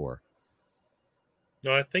have it for?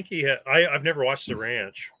 No, I think he had. I've never watched The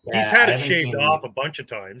Ranch. Yeah, he's had it shaved off a bunch of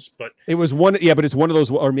times, but it was one. Yeah, but it's one of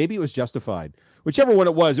those, or maybe it was Justified. Whichever one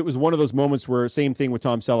it was one of those moments where same thing with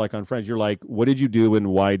Tom Selleck on Friends. You're like, what did you do and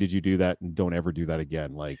why did you do that? And don't ever do that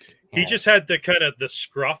again. Like he just had the kind of the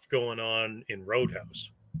scruff going on in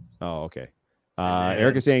Roadhouse. Oh, okay.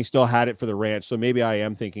 Eric is saying still had it for The Ranch, so maybe I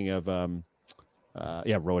am thinking of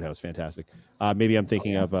Roadhouse, fantastic. Maybe I'm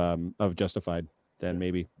thinking of Justified. Then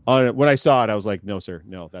maybe when I saw it, I was like, no, sir,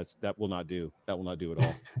 no, that will not do. That will not do at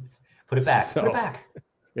all. Put it back. Put it back.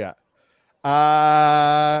 Yeah.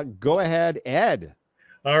 Go ahead, Ed.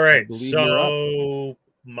 All right. So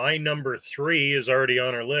my number 3 is already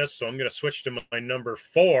on our list, so I'm going to switch to my number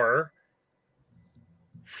 4,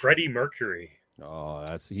 Freddie Mercury.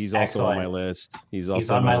 Oh, he's also on my list. He's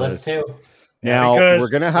also on my list too. Now we're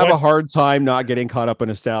going to have a hard time not getting caught up in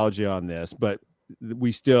nostalgia on this, but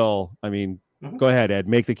we still, I mean, go ahead, Ed.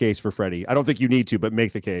 Make the case for Freddie. I don't think you need to, but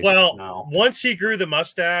make the case. Well, once he grew the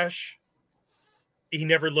mustache, he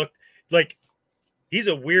never looked like he's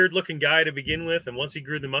a weird looking guy to begin with. And once he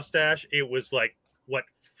grew the mustache, it was like what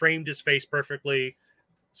framed his face perfectly.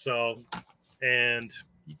 So, and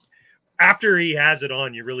after he has it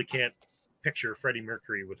on, you really can't picture Freddie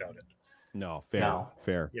Mercury without it. No,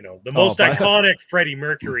 fair. You know, the most iconic Freddie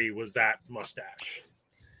Mercury was that mustache.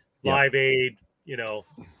 Live Aid, you know,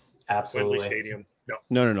 absolutely. Wembley Stadium.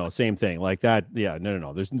 No. Same thing like that. Yeah,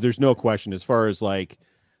 no. There's no question as far as like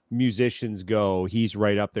musicians go. He's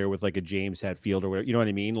right up there with like a James Hetfield or whatever. You know what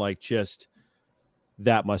I mean? Like just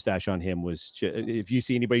that mustache on him was. If you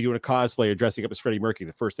see anybody doing a cosplay or dressing up as Freddie Mercury,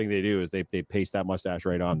 the first thing they do is they paste that mustache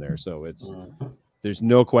right on there. So it's. There's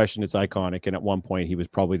no question it's iconic, and at one point he was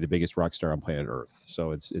probably the biggest rock star on planet Earth.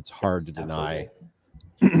 So it's hard to deny.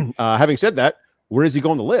 Having said that, where does he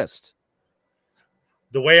go on the list?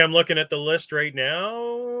 The way I'm looking at the list right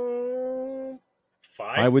now,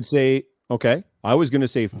 5. I would say okay. I was going to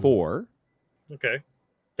say 4. Okay,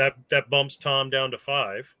 that bumps Tom down to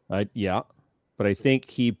 5. Yeah, but I think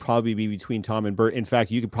he'd probably be between Tom and Bert. In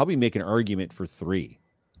fact, you could probably make an argument for 3.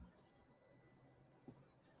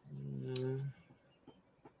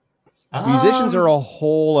 Musicians are a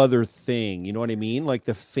whole other thing. You know what I mean? Like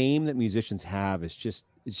the fame that musicians have is just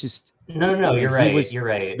no. You're right. You're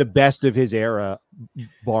right. The best of his era,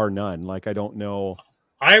 bar none. Like I don't know.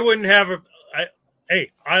 I wouldn't have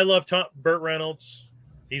I love Burt Reynolds.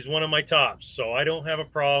 He's one of my tops, so I don't have a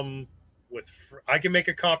problem with. I can make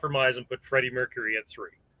a compromise and put Freddie Mercury at 3.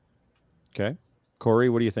 Okay, Corey,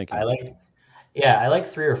 what do you think? I like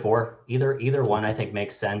 3 or 4. Either one I think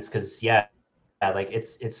makes sense because like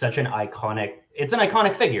it's such an iconic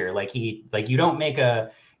figure. Like you don't make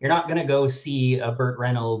you're not going to go see a Burt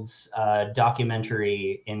Reynolds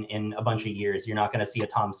documentary in a bunch of years. You're not going to see a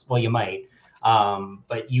well, you might,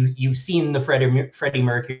 but you've seen the Freddie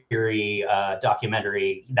Mercury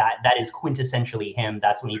documentary. That is quintessentially him.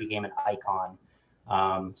 That's when he became an icon.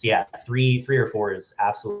 So yeah, 3 or 4 is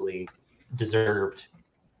absolutely deserved.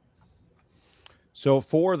 So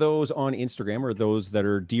for those on Instagram or those that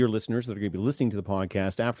are dear listeners that are going to be listening to the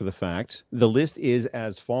podcast after the fact, the list is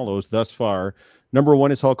as follows thus far. Number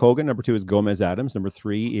 1 is Hulk Hogan. Number 2 is Gomez Adams. Number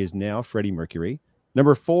 3 is now Freddie Mercury.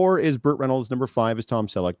 Number 4 is Burt Reynolds. Number 5 is Tom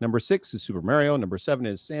Selleck. Number 6 is Super Mario. Number 7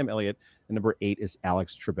 is Sam Elliott. And number 8 is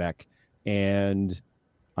Alex Trebek. And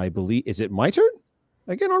I believe, is it my turn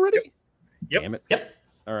again already? Yep. Damn it. Yep.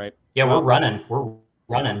 All right. Yeah, Well, we're running. We're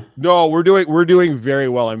running. No, we're doing very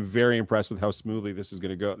well. I'm very impressed with how smoothly this is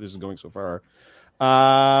going to go. This is going so far.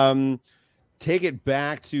 Take it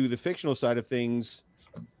back to the fictional side of things.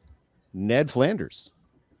 Ned Flanders.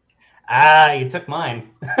 You took mine.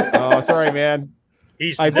 Oh, sorry, man.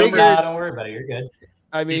 Don't worry about it. You're good.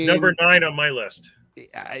 I mean, he's number 9 on my list.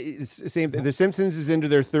 It's the same. The Simpsons is into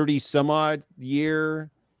their 30 some odd year,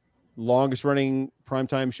 longest running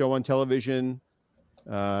primetime show on television.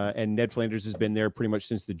 And Ned Flanders has been there pretty much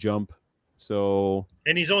since the jump. So,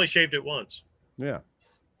 and he's only shaved it once. Yeah.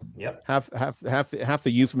 Yep. Half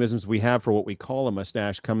the euphemisms we have for what we call a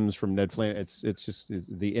mustache comes from Ned Flanders. It's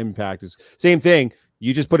the impact is same thing.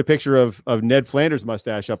 You just put a picture of Ned Flanders'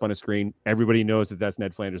 mustache up on a screen. Everybody knows that that's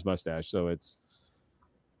Ned Flanders' mustache. So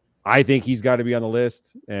I think he's got to be on the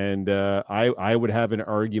list. And I would have an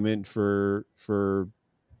argument for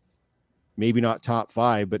maybe not top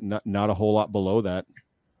 5, but not a whole lot below that.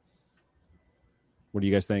 What do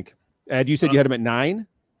you guys think? Ed, you said you had him at 9?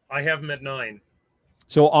 I have him at 9.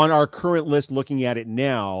 So on our current list, looking at it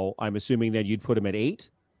now, I'm assuming that you'd put him at 8?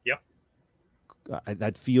 Yep.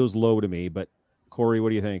 That feels low to me, but Corey, what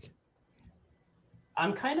do you think?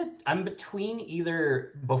 I'm between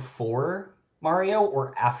either before Mario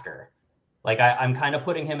or after. Like I'm kind of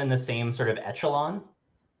putting him in the same sort of echelon.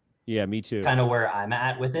 Yeah, me too. Kind of where I'm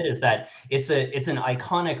at with it is that it's an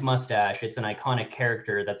iconic mustache. It's an iconic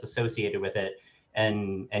character that's associated with it.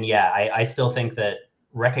 And yeah, I still think that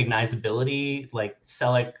recognizability, like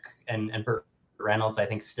Selleck and Burt Reynolds, I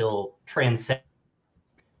think still transcend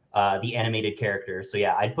the animated characters. So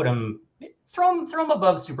yeah, I'd put him, throw him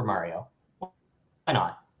above Super Mario. Why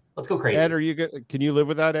not? Let's go crazy. Ed, are you good? Can you live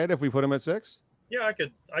with that, Ed, if we put him at 6? Yeah, I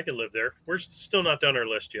could live there. We're still not done our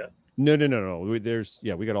list yet. No. We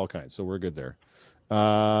got all kinds, so we're good there.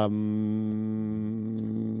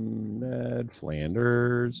 Ned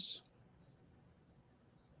Flanders.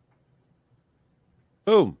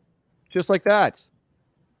 Boom. Just like that.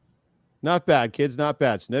 Not bad, kids. Not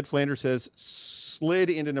bad. So Ned Flanders has slid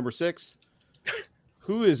into number 6.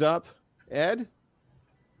 Who is up? Ed?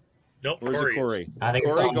 Nope, or is it Corey? I think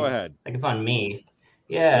Corey, go ahead. I think it's on me.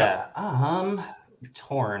 Yeah. Yep.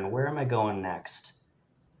 Torn. Where am I going next?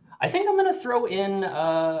 I think I'm going to throw in,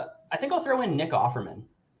 I'll throw in Nick Offerman.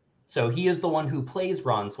 So he is the one who plays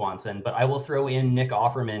Ron Swanson, but I will throw in Nick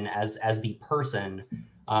Offerman as the person,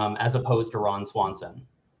 as opposed to Ron Swanson.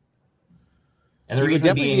 And the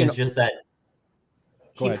reason being is just that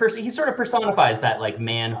he sort of personifies that like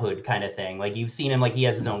manhood kind of thing. Like you've seen him, like he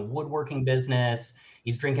has his own woodworking business.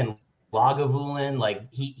 He's drinking Lagavulin. Like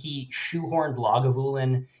he shoehorned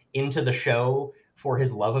Lagavulin into the show for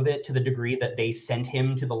his love of it, to the degree that they sent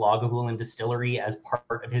him to the Lagavulin distillery as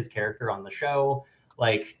part of his character on the show.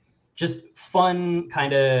 Like just fun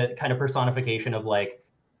kind of personification of like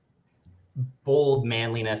bold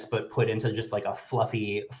manliness, but put into just like a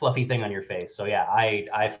fluffy thing on your face. So yeah,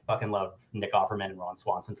 I fucking love Nick Offerman and Ron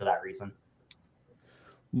Swanson for that reason.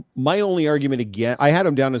 My only argument again, I had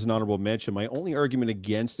him down as an honorable mention. My only argument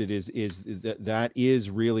against it is that is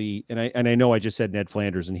really, and I know I just said Ned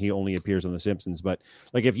Flanders and he only appears on The Simpsons, but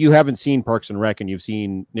like if you haven't seen Parks and Rec and you've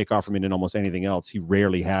seen Nick Offerman in almost anything else, he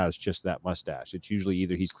rarely has just that mustache. It's usually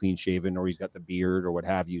either he's clean shaven or he's got the beard or what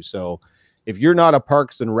have you. So if you're not a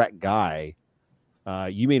Parks and Rec guy,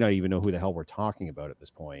 you may not even know who the hell we're talking about at this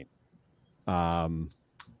point. Yeah,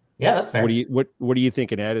 that's fair. What are you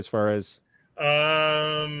thinking, Ed, as far as?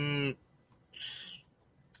 I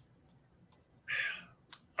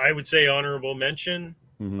would say honorable mention.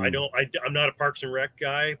 Mm-hmm. I'm not a Parks and Rec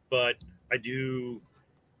guy, but I do,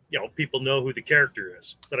 people know who the character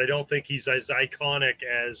is, but I don't think he's as iconic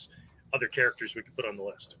as other characters we could put on the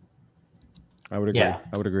list. I would agree. Yeah.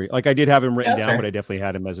 I would agree. Like I did have him written down, but I definitely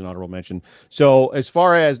had him as an honorable mention. So as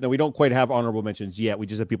far as, no, we don't quite have honorable mentions yet. We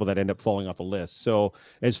just have people that end up falling off the list. So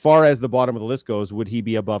as far as the bottom of the list goes, would he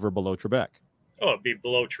be above or below Trebek? Oh, it'd be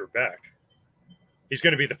below Trebek. He's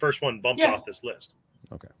going to be the first one bumped off this list.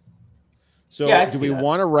 Okay. So do we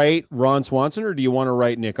want to write Ron Swanson or do you want to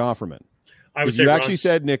write Nick Offerman? I would say you actually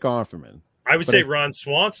said Nick Offerman. I would say Ron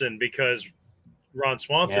Swanson because Ron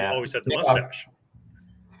Swanson always had the mustache.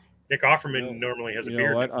 Nick Offerman normally has a beard. You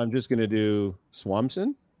know what? I'm just going to do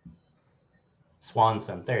Swanson.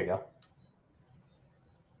 Swanson. There you go.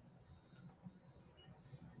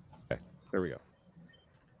 There we go.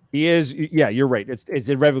 He is. Yeah, you're right. It's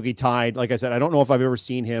irrevocably tied. Like I said, I don't know if I've ever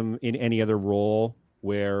seen him in any other role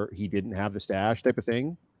where he didn't have the stash type of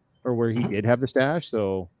thing, or where he did have the stash.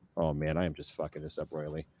 So, oh man, I am just fucking this up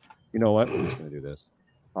royally. You know what? I'm just gonna do this.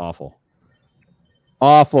 Awful.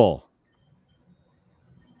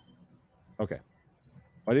 Okay.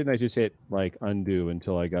 Why didn't I just hit like undo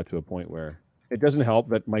until I got to a point where it doesn't help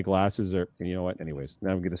that my glasses are, you know what? Anyways,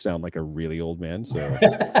 now I'm going to sound like a really old man. So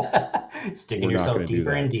sticking yourself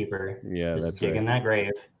deeper and deeper. Yeah, just that's digging that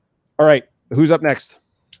grave. All right. Who's up next?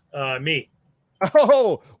 Me.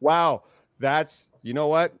 Oh, wow. That's, you know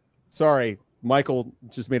what? Sorry. Michael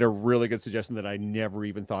just made a really good suggestion that I never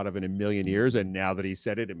even thought of in a million years. And now that he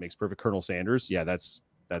said it, it makes perfect. Colonel Sanders. Yeah, that's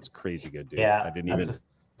crazy good, dude. Yeah. I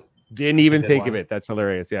didn't even think of it. That's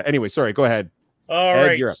hilarious. Yeah. Anyway, sorry. Go ahead. All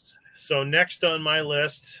right. So next on my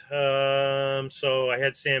list, so I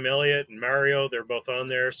had Sam Elliott and Mario. They're both on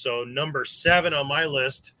there. So number 7 on my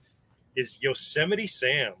list is Yosemite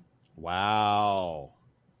Sam. Wow.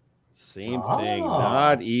 Same thing.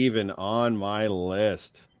 Not even on my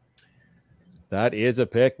list. That is a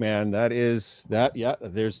pick, man. Yeah,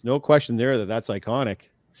 there's no question there that's iconic.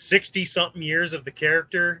 60-something years of the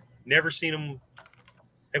character. Never seen him.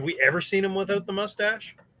 Have we ever seen him without the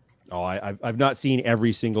mustache? Oh, I've not seen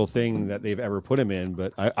every single thing that they've ever put him in,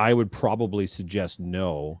 but I would probably suggest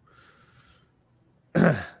no.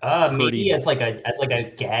 Maybe as like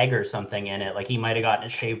a gag or something in it. Like he might have gotten it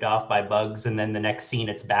shaved off by bugs, and then the next scene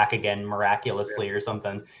it's back again miraculously or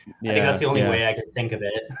something. I think that's the only way I can think of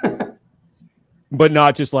it. But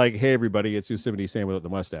not just like, hey, everybody, it's Yosemite Sam without the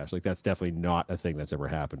mustache. Like that's definitely not a thing that's ever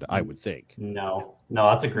happened. I would think. No,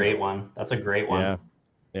 that's a great one. That's a great one.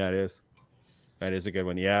 Yeah, it is. That is a good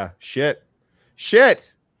one. Yeah. Shit.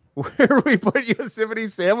 Where do we put Yosemite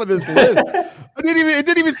Sam on this list? It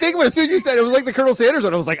didn't even think about it. As soon as you said it was like the Colonel Sanders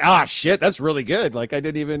one, I was like, shit, that's really good. Like I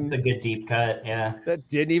didn't even. It's a good deep cut. Yeah. That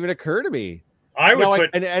didn't even occur to me. I would put,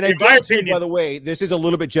 and in my opinion, by the way, this is a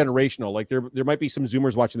little bit generational. Like there might be some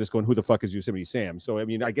Zoomers watching this going, who the fuck is Yosemite Sam? So, I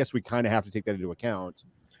mean, I guess we kind of have to take that into account.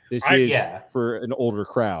 This is for an older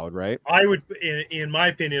crowd, right? I would, in my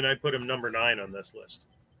opinion, I put him number 9 on this list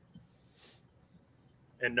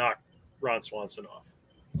and knock Ron Swanson off.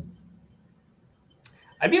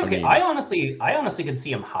 I'd be okay. I honestly could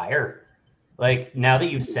see him higher. Like now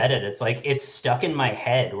that you've said it, it's like it's stuck in my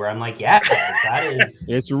head where I'm like, yeah, that is.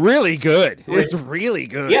 It's really good. It's really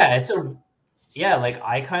good. Yeah, like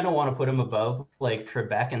I kind of want to put him above like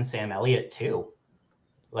Trebek and Sam Elliott too.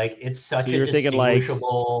 Like it's such a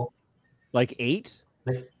distinguishable. Like 8.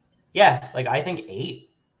 Like I think 8.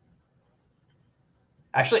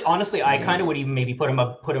 Actually, honestly, I kind of would even maybe put him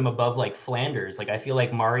above like Flanders. Like I feel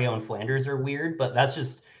like Mario and Flanders are weird, but that's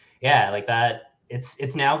just like that.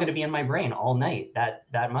 It's now going to be in my brain all night.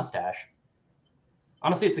 That mustache.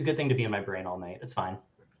 Honestly, it's a good thing to be in my brain all night. It's fine.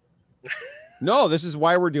 No, this is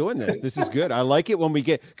why we're doing this. This is good. I like it when we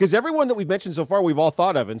get, because everyone that we've mentioned so far, we've all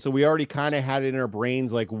thought of, and so we already kind of had it in our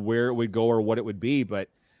brains like where it would go or what it would be. But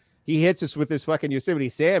he hits us with this fucking Yosemite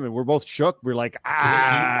Sam, and we're both shook. We're like,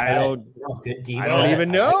 I don't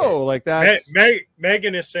even know. Like that.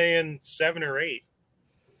 Megan is saying 7 or 8.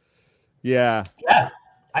 Yeah.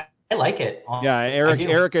 I like it. Yeah,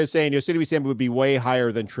 Erica is saying Yosemite Sam would be way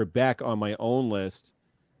higher than Trebek on my own list.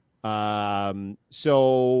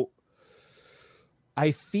 So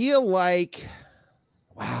I feel like,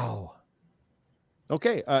 wow.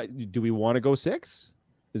 Okay, do we want to go 6?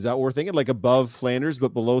 Is that what we're thinking? Like above Flanders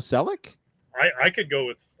but below Selleck? I could go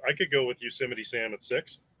with Yosemite Sam at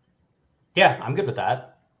 6. Yeah, I'm good with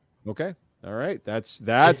that. Okay. All right, that's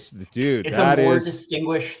the dude. It's a more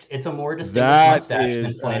distinguished mustache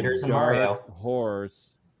than Flanders and Mario.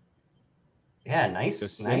 Horse. Yeah, nice.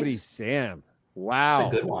 Yosemite Sam. Wow,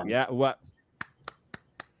 it's a good one. Yeah, what?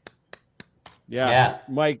 Yeah.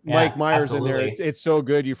 Mike Myers absolutely. In there. It's so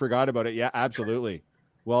good you forgot about it. Yeah, absolutely.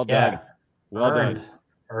 Well done. Well done.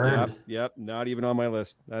 Earned. Yep. Not even on my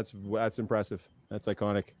list. That's impressive. That's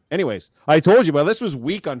iconic. Anyways, I told you my list was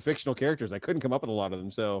weak on fictional characters. I couldn't come up with a lot of them.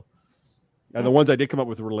 So. And the ones I did come up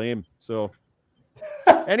with were lame. So,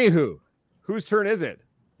 anywho, whose turn is it?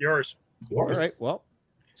 Yours. All right. Well,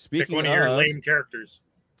 speaking pick one of your lame characters.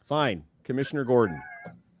 Fine, Commissioner Gordon.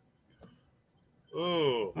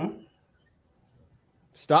 Ooh.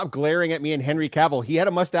 Stop glaring at me and Henry Cavill. He had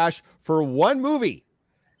a mustache for one movie,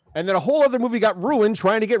 and then a whole other movie got ruined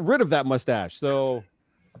trying to get rid of that mustache. So,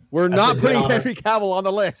 we're not putting Henry Cavill on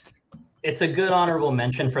the list. It's a good honorable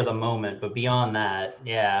mention for the moment, but beyond that,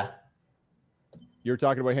 yeah. You're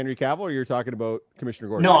talking about Henry Cavill, or you're talking about Commissioner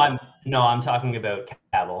Gordon? No, I'm talking about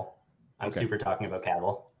Cavill. I'm super talking about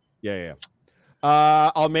Cavill. Yeah.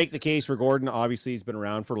 I'll make the case for Gordon. Obviously, he's been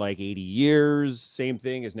around for like 80 years. Same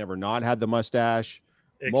thing. Has never not had the mustache.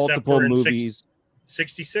 Except Multiple for in movies.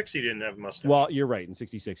 66, he didn't have a mustache. Well, you're right. In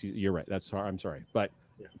 66, you're right. I'm sorry. But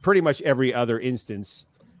Yeah. pretty much every other instance,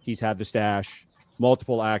 he's had the stash.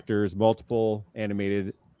 Multiple actors, multiple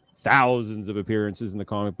animated, thousands of appearances in the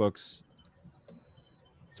comic books.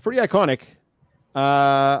 It's pretty iconic.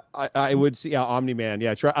 I would see Omni-Man.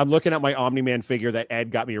 Yeah, I'm looking at my Omni-Man figure that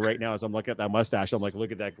Ed got me right now as I'm looking at that mustache. I'm like,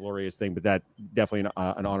 look at that glorious thing. But that definitely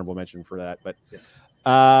an honorable mention for that. But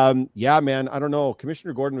yeah, man, I don't know.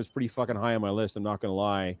 Commissioner Gordon was pretty fucking high on my list. I'm not gonna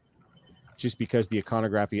lie, just because the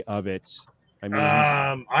iconography of it. I mean,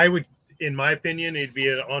 I would, in my opinion, it'd be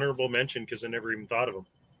an honorable mention because I never even thought of him.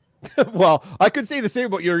 well, I could say the same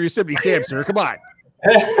about your Yosemite Sam, sir. Come on.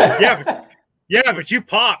 But you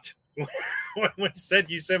popped. When I said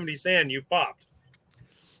Yosemite Sam, you popped.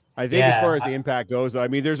 I think as far as the impact goes, though, I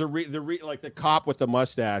mean, there's like the cop with the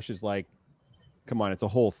mustache is like, come on, it's a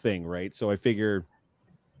whole thing, right? So I figure,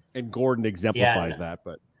 and Gordon exemplifies that.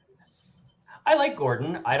 But I like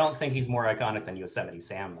Gordon. I don't think he's more iconic than Yosemite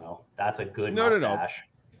Sam, though. That's a good mustache.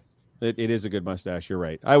 No. It is a good mustache. You're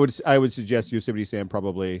right. I would suggest Yosemite Sam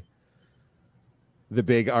probably. The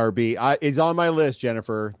big RB is on my list,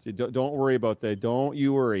 Jennifer. Don't worry about that. Don't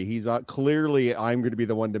you worry. He's clearly. I'm going to be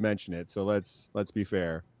the one to mention it. So let's be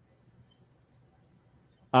fair.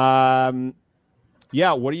 Yeah.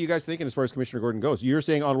 What are you guys thinking as far as Commissioner Gordon goes? You're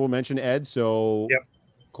saying honorable mention, Ed. So, yep.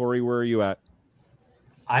 Corey, where are you at?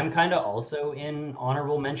 I'm kind of also in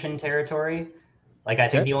honorable mention territory. Like, I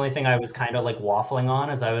think the only thing I was kind of like waffling on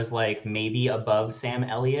is I was like maybe above Sam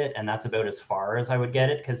Elliott, and that's about as far as I would get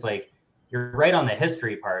it because like. You're right on the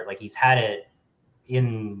history part. Like he's had it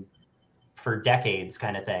for decades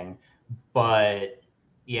kind of thing. But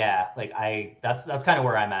yeah, like that's kind of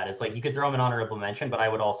where I'm at. Is like you could throw him an honorable mention, but I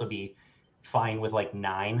would also be fine with like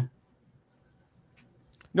 9.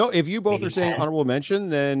 No, if you both Maybe are saying 10. honorable mention,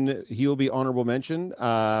 then he'll be honorable mention.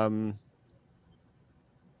 I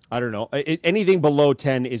don't know. Anything below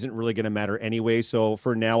 10 isn't really going to matter anyway. So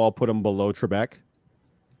for now, I'll put him below Trebek.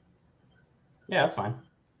 Yeah, that's fine.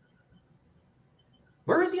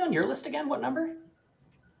 Where is he on your list again? What number?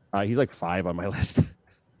 He's like 5 on my list.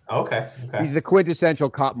 Okay. He's the quintessential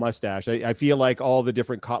cop mustache. I feel like all the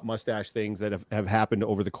different cop mustache things that have happened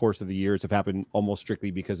over the course of the years have happened almost strictly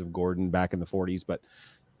because of Gordon back in the 40s. But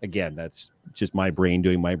again, that's just my brain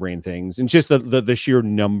doing my brain things and just the sheer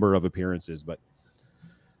number of appearances. But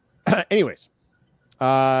anyways,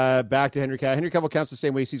 back to Henry Cavill. Henry Cavill counts the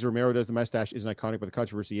same way Cesar Romero does. The mustache isn't iconic, but the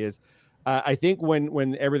controversy is. I think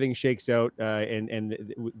when everything shakes out and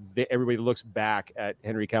everybody looks back at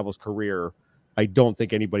Henry Cavill's career, I don't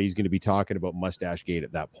think anybody's going to be talking about Mustache Gate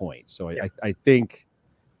at that point. So I think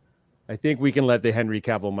we can let the Henry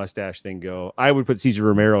Cavill mustache thing go. I would put Cesar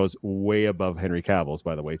Romero's way above Henry Cavill's,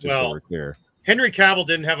 by the way, just so we're clear. Henry Cavill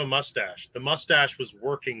didn't have a mustache. The mustache was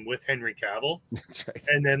working with Henry Cavill. That's right.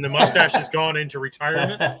 And then the mustache has gone into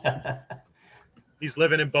retirement. He's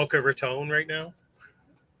living in Boca Raton right now.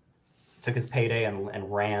 Took his payday and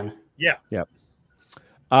ran. Yeah. Yep.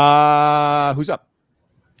 Who's up?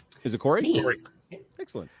 Is it Corey? Me. Corey.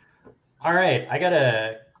 Excellent. All right.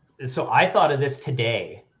 So I thought of this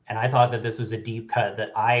today, and I thought that this was a deep cut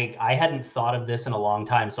that I hadn't thought of this in a long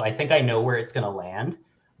time. So I think I know where it's going to land.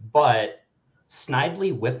 But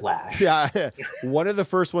Snidely Whiplash. Yeah. One of the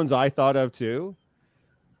first ones I thought of too.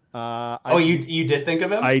 You did think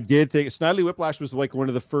of him? I did think Snidely Whiplash was like one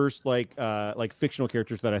of the first like fictional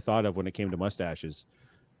characters that I thought of when it came to mustaches.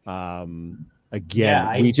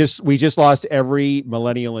 We just lost every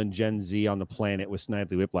millennial and Gen Z on the planet with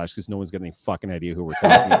Snidely Whiplash because no one's got any fucking idea who we're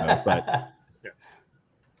talking about.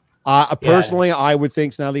 But personally, I would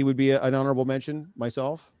think Snidely would be an honorable mention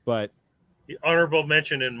myself. But the honorable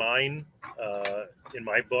mention in mine, in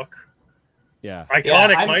my book. Yeah,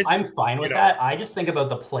 iconic. I'm fine with that. I just think about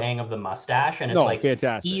the playing of the mustache, and it's like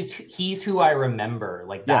fantastic. He's who I remember.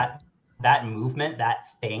 Like that movement, that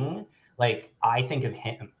thing. Like I think of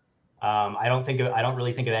him. I don't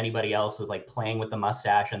really think of anybody else with like playing with the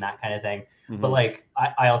mustache and that kind of thing. Mm-hmm. But like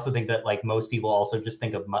I also think that like most people also just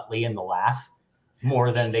think of Muttley and the laugh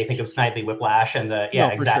more than they think of Snidely Whiplash and the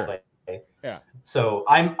exactly. Sure. Yeah. So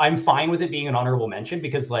I'm fine with it being an honorable mention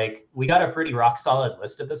because like we got a pretty rock solid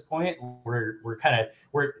list at this point. I'm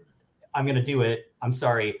gonna do it. I'm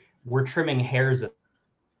sorry. We're trimming hairs.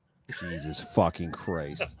 Jesus fucking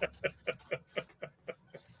Christ.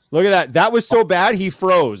 Look at that. That was so bad he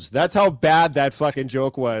froze. That's how bad that fucking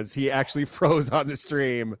joke was. He actually froze on the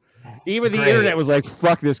stream. Even the internet was like,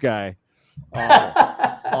 fuck this guy.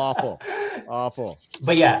 Awful.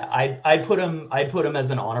 But yeah, I'd put him as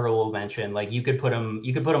an honorable mention. Like you could put him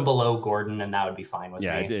below Gordon, and that would be fine with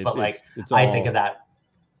me. But like it's I think of that.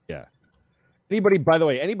 Yeah. Anybody, by the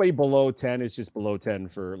way, anybody below 10 is just below 10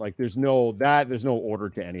 for like there's no order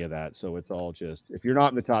to any of that. So it's all just if you're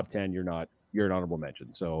not in the top 10, you're an honorable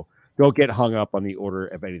mention. So don't get hung up on the order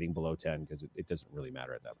of anything below 10 because it doesn't really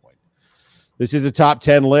matter at that point. This is a top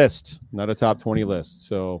 10 list, not a top 20 list.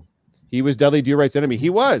 So he was Dudley Do Right's enemy. He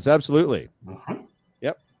was, absolutely. Mm-hmm.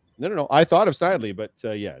 Yep. No. I thought of Snidely, but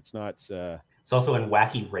yeah, it's not. It's also in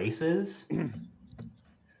Wacky Races.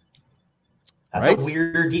 That's right? a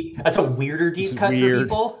weirder deep cut for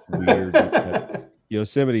people. Weird deep cut.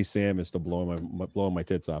 Yosemite Sam is still blowing my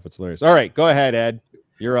tits off. It's hilarious. All right, go ahead, Ed.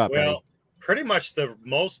 You're up. Well, Eddie. pretty much the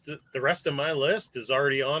rest of my list is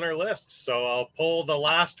already on our list. So I'll pull the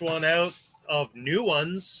last one out of new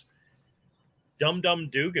ones. Dum Dum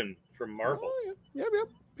Dugan from Marvel. Oh,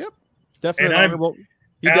 yep. Definitely And honorable.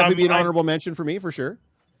 He'd definitely be an honorable mention for me for sure.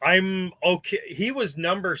 I'm okay. He was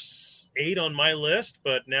number 8 on my list,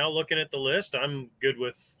 but now looking at the list, I'm good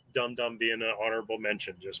with Dum Dum being an honorable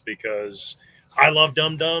mention just because I love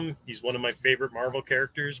Dum Dum. He's one of my favorite Marvel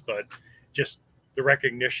characters, but just the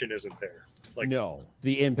recognition isn't there. Like, no,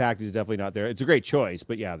 the impact is definitely not there. It's a great choice,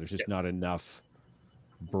 but yeah, there's just not enough.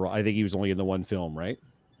 I think he was only in the one film, right?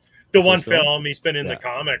 The one film. He's been in the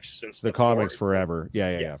comics since the comics forever.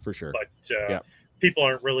 Yeah, for sure. But people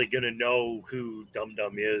aren't really going to know who Dum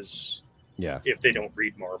Dum is. Yeah, if they don't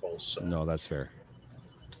read Marvel. So. No, that's fair.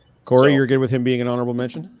 Corey, you're good with him being an honorable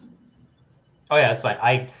mention? Oh yeah, that's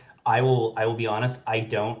fine. I will be honest. I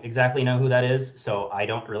don't exactly know who that is, so I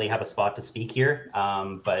don't really have a spot to speak here.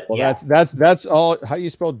 But well, yeah, that's all. How do you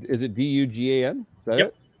spell? Is it Dugan? Is that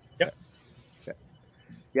it? Yep. Okay.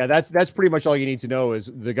 Yeah, that's pretty much all you need to know. Is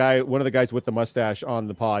the guy, one of the guys with the mustache on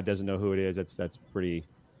the pod, doesn't know who it is. That's pretty.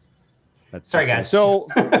 Sorry, guys. So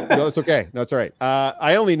no, it's okay. No, it's all right.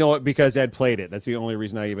 I only know it because Ed played it. That's the only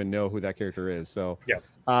reason I even know who that character is. So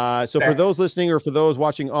yeah. So for those listening or for those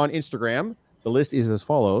watching on Instagram, the list is as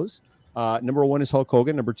follows. Number 1 is Hulk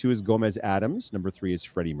Hogan. Number 2 is Gomez Addams. Number 3 is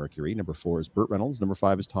Freddie Mercury. Number 4 is Burt Reynolds. Number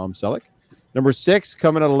 5 is Tom Selleck. Number 6,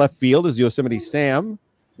 coming out of left field, is Yosemite Sam.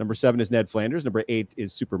 Number 7 is Ned Flanders. Number 8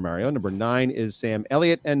 is Super Mario. Number 9 is Sam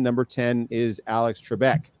Elliott. And number 10 is Alex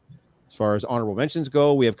Trebek. As far as honorable mentions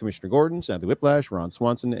go, we have Commissioner Gordon, Sandy Whiplash, Ron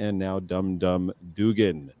Swanson, and now Dum Dum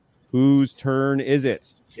Dugan. Whose turn is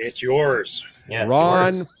it? It's yours. Yeah,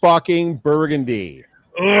 Ron fucking Burgundy.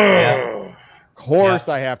 Ugh. Of course,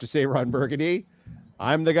 I have to say Ron Burgundy.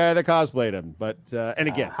 I'm the guy that cosplayed him, but and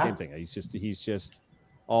again, same thing. He's just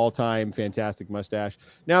all-time fantastic mustache.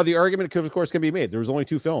 Now, the argument, of course, can be made. There was only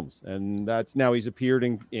 2 films, and that's now he's appeared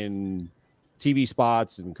in TV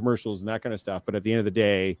spots and commercials and that kind of stuff. But at the end of the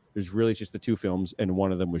day, there's really just the 2 films, and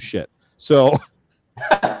one of them was shit. So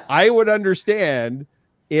I would understand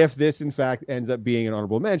if this, in fact, ends up being an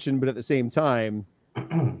honorable mention, but at the same time,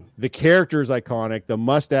 the character is iconic. The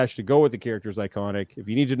mustache to go with the character is iconic. If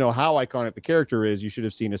you need to know how iconic the character is, you should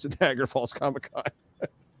have seen us at Niagara Falls Comic-Con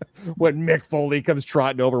when Mick Foley comes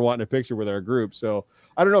trotting over wanting a picture with our group. So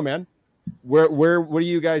I don't know, man. What do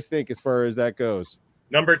you guys think as far as that goes?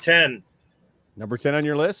 Number 10. Number 10 on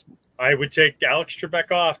your list? I would take Alex Trebek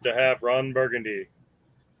off to have Ron Burgundy.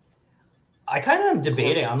 I kind of am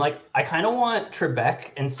debating. I'm like, I kind of want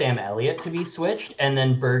Trebek and Sam Elliott to be switched, and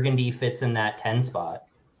then Burgundy fits in that 10 spot.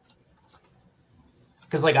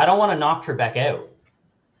 Because like, I don't want to knock Trebek out.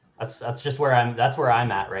 That's just where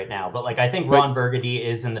I'm at right now. But like, I think Ron Burgundy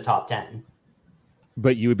is in the top 10.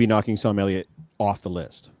 But you would be knocking Sam Elliott off the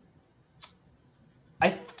list. I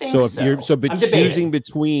think so. So You're I'm choosing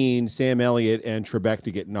between Sam Elliott and Trebek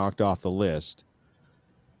to get knocked off the list.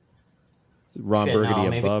 Ron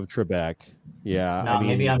Burgundy above Trebek. Yeah. No,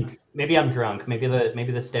 maybe I'm drunk. Maybe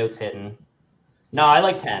the stout's hitting. No, I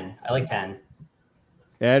like 10.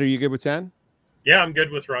 Ed, are you good with 10? Yeah, I'm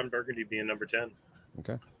good with Ron Burgundy being number 10.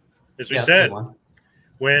 Okay. As we said,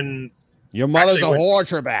 when your mother's a whore,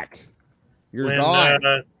 Trebek. You're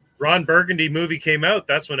gone. Ron Burgundy movie came out,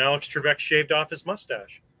 that's when Alex Trebek shaved off his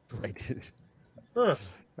mustache. Right. Huh.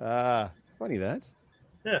 Funny that.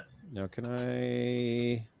 Yeah. Now can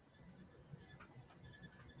I?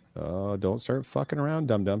 Oh, don't start fucking around,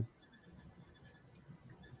 dum dum.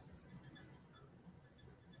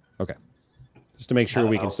 Okay. Just to make sure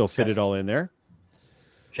we can still fit it all in there.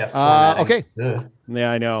 Okay. Ugh.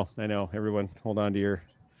 Yeah, I know. Everyone, hold on to your.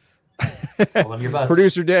 Hold on your butts.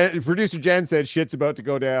 Producer Jen said shit's about to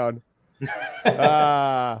go down.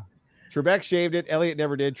 Trebek shaved it. Elliot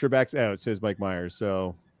never did. Trebek's out, says Mike Myers.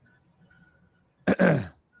 So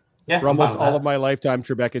yeah, Yeah, For almost all of my lifetime,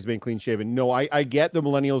 Trebek has been clean shaven. No, I get the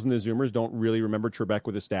millennials and the Zoomers don't really remember Trebek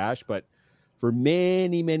with a stash, but for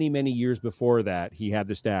many, many, many years before that, he had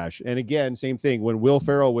the stash. And again, same thing. When Will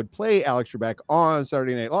Ferrell would play Alex Trebek on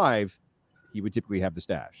Saturday Night Live, he would typically have the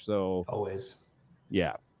stash. So always.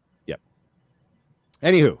 Yeah. Yep.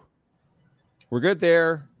 Anywho, we're good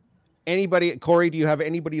there. Anybody, Corey, do you have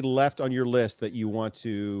anybody left on your list that you want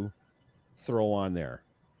to throw on there?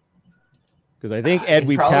 Because I think, Ed,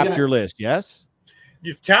 we've tapped your list. Yes?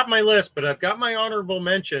 You've tapped my list, but I've got my honorable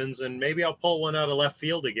mentions, and maybe I'll pull one out of left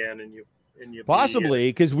field again. And you possibly,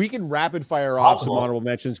 because we can rapid fire off some honorable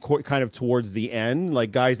mentions kind of towards the end,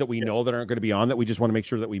 like guys that we know that aren't going to be on that we just want to make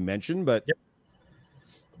sure that we mention. But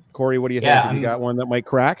Corey, what do you think? Have you got one that might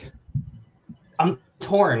crack? I'm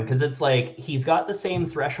torn because it's like he's got the same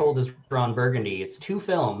threshold as Ron Burgundy. It's 2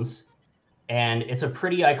 films. And it's a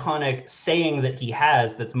pretty iconic saying that he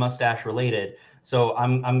has that's mustache related. So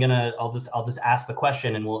I'll just ask the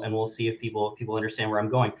question and we'll see if people understand where I'm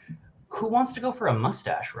going. Who wants to go for a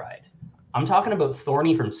mustache ride? I'm talking about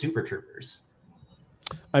Thorny from Super Troopers.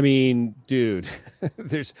 I mean, dude,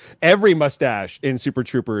 there's every mustache in Super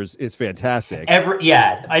Troopers is fantastic.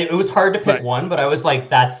 It was hard to pick one, but I was like,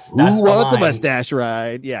 that's who wants the mustache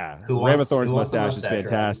ride? Yeah, Ramathorn's mustache is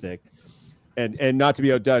fantastic. Ride? And not to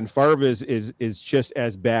be outdone, Farva's is just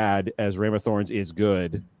as bad as Ramathorn's is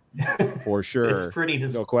good, for sure. It's pretty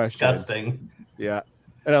no question. Disgusting. Yeah,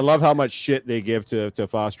 and I love how much shit they give to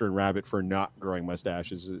Foster and Rabbit for not growing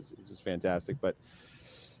mustaches. It's fantastic. But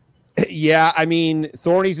yeah, I mean,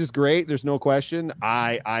 Thorny's is great. There's no question.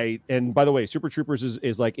 And by the way, Super Troopers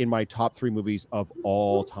is like in my top 3 movies of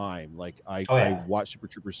all time. Like I watched Super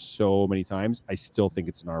Troopers so many times. I still think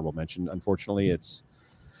it's an honorable mention. Unfortunately,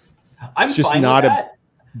 I'm just fine not with that.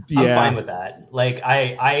 I'm fine with that. Like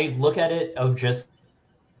I look at it of just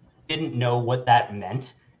didn't know what that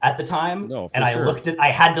meant at the time. No, and I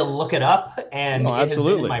had to look it up, and it has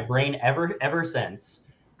been in my brain ever since.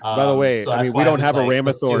 By the way, I mean we don't have a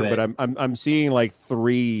Ramathorn, but I'm seeing like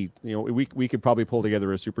 3. You know, we could probably pull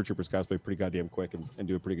together a Super Troopers cosplay pretty goddamn quick and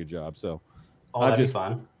do a pretty good job. So that'd be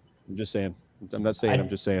fun. I'm just saying. I'm not saying. I'm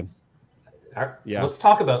just saying. Yeah, let's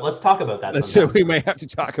talk about that. We might have to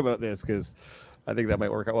talk about this because I think that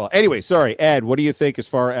might work out well. Anyway, sorry, Ed, what do you think as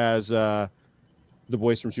far as the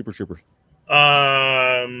boys from Super Troopers?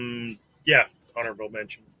 Honorable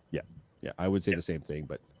mention. Yeah, I would say the same thing,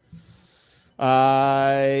 but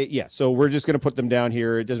so we're just gonna put them down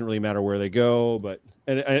here. It doesn't really matter where they go, but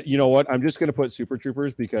and you know what? I'm just gonna put Super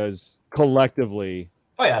Troopers because collectively,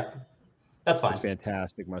 that's fine. It's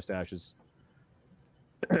fantastic mustaches.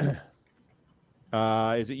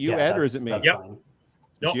 Is it you, Ed, or is it me? Yep.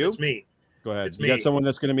 No, it's me. Go ahead. It's you got someone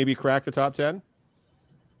that's going to maybe crack the top 10?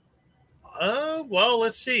 Well,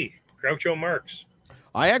 let's see. Groucho Marx.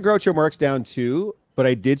 I had Groucho Marx down too, but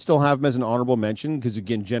I did still have him as an honorable mention because,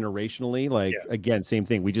 again, generationally, again, same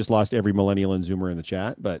thing. We just lost every millennial and Zoomer in the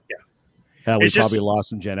chat, but we probably lost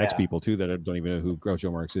some Gen X people too that don't even know who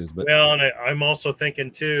Groucho Marx is. But well, and I'm also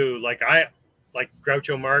thinking too, like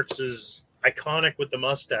Groucho Marx is iconic with the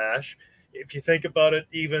mustache. If you think about it,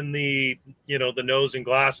 even the nose and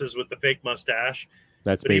glasses with the fake mustache.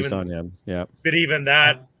 That's based on him. Yeah. But even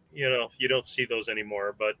that, you don't see those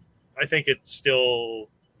anymore. But I think it's still,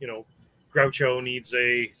 Groucho needs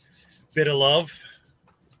a bit of love.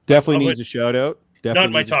 Definitely needs a shout out. Not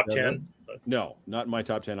in my top 10. No, not in my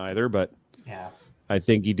top 10 either. But I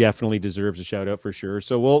think he definitely deserves a shout out for sure.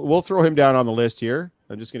 So we'll throw him down on the list here.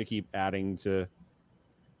 I'm just going to keep adding to.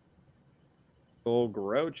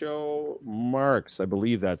 Groucho Marx. I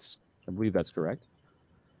believe that's correct.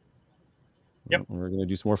 Yep. We're gonna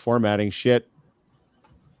do some more formatting shit.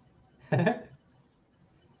 All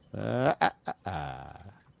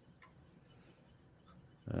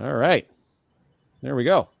right. There we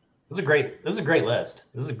go. This is a great list.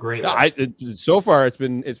 This is a great list. So far it's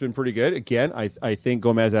been pretty good. Again, I think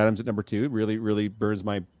Gomez Adams at number 2 really burns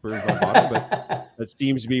my bottom, but that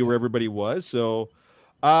seems to be where everybody was. So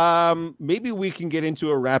maybe we can get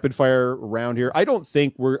into a rapid fire round here. I don't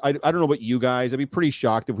think I don't know about you guys. I'd be pretty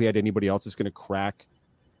shocked if we had anybody else that's going to crack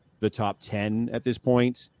the top 10 at this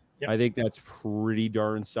point. Yep. I think that's pretty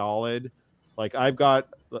darn solid. Like I've got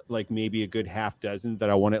like maybe a good half dozen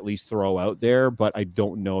that I want to at least throw out there, but I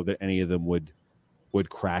don't know that any of them would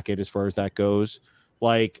crack it as far as that goes.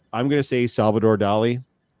 Like I'm going to say Salvador Dali.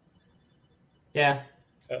 Yeah.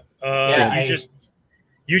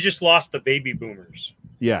 You just lost the baby boomers.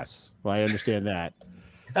 Yes, well, I understand that.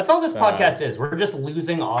 That's all this podcast is. We're just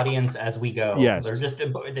losing audience as we go. Yes, it's just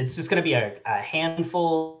going to be a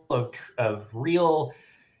handful of real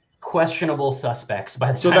questionable suspects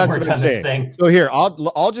by the So time that's we're what I'm done this saying. thing. So here,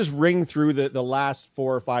 I'll just ring through the last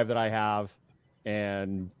 4 or 5 that I have,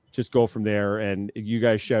 and just go from there. And you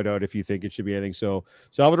guys shout out if you think it should be anything. So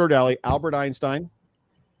Salvador Dali, Albert Einstein,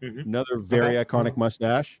 another very iconic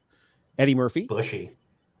mustache. Eddie Murphy, bushy.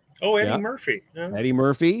 Oh, Eddie Murphy. Yeah. Eddie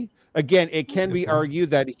Murphy. Again, it can be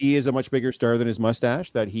argued that he is a much bigger star than his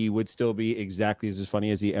mustache, that he would still be exactly as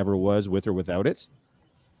funny as he ever was with or without it.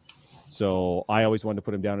 So I always wanted to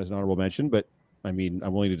put him down as an honorable mention, but I mean,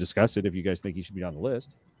 I'm willing to discuss it if you guys think he should be on the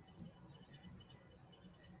list.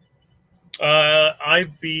 Yeah, I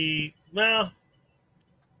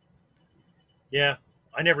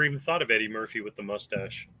never even thought of Eddie Murphy with the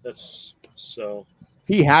mustache. That's so.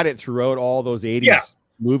 He had it throughout all those 80s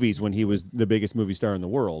movies when he was the biggest movie star in the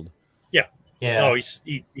world. Yeah. Oh,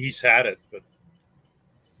 he's had it, but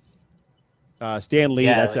Stan Lee,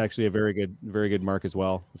 that's actually a very good mark as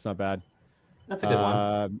well. It's not bad. That's a good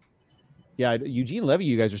one. Yeah, Eugene Levy,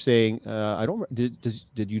 you guys are saying, I don't did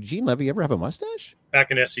Eugene Levy ever have a mustache?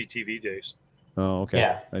 back in SCTV days. Oh, okay.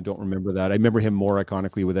 Yeah. I don't remember that. I remember him more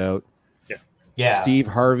iconically without. Yeah. Steve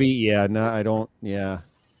Harvey, no, I don't. Yeah.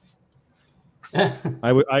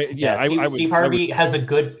 Steve Harvey has a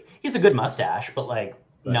good mustache, but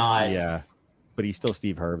not. Yeah, but he's still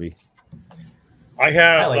Steve Harvey. I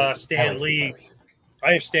have Stan Lee.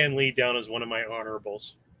 I have Stan Lee down as one of my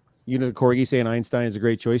honorables. You know, Corgi saying Einstein is a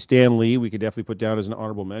great choice. Stan Lee, we could definitely put down as an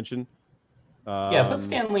honorable mention. Put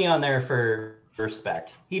Stan Lee on there for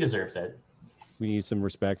respect. He deserves it. We need some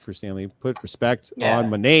respect for Stan Lee. Put respect on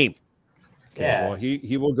my name. Okay, well,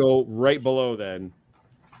 he will go right below then.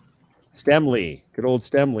 Stemley, good old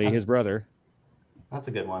Stemley, his brother. That's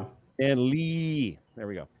a good one. Stan Lee. There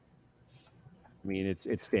we go. I mean, it's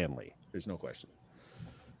Stanley. There's no question.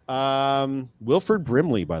 Wilford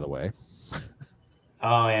Brimley, by the way.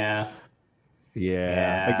 Oh, yeah.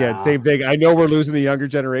 Yeah. Again, same thing. I know we're losing the younger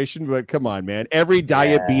generation, but come on, man. Every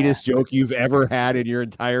diabetes joke you've ever had in your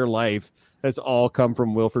entire life has all come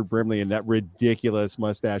from Wilford Brimley and that ridiculous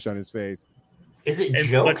mustache on his face. Is it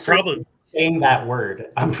jokes? Probably saying that word.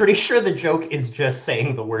 I'm pretty sure the joke is just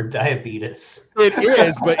saying the word diabetes. It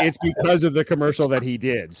is, but it's because of the commercial that he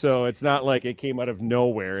did. So it's not like it came out of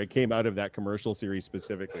nowhere. It came out of that commercial series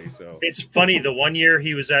specifically. So it's funny. The one year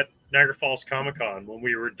he was at Niagara Falls Comic-Con, when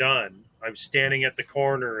we were done, I was standing at the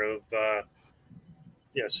corner of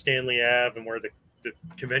Stanley Ave and where the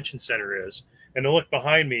convention center is. And I look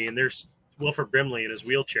behind me, and there's Wilford Brimley in his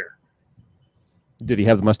wheelchair. Did he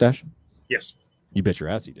have the mustache? Yes. You bet your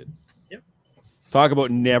ass he did. Yep. Talk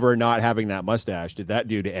about never not having that mustache. Did that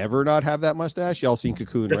dude ever not have that mustache? Y'all seen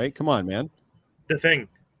Cocoon, right? Come on, man. The Thing.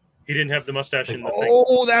 He didn't have the mustache in the Thing.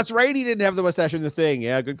 Oh, that's right. He didn't have the mustache in the Thing.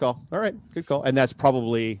 Yeah, good call. All right, good call. And that's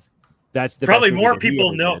probably more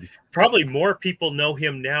people know. Probably more people know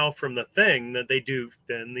him now from the Thing than they do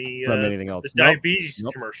than from anything else. The diabetes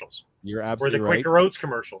commercials. You're absolutely right. Or the Quaker Oats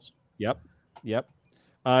commercials. Yep.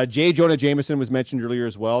 J. Jonah Jameson was mentioned earlier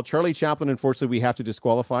as well. Charlie Chaplin, unfortunately, we have to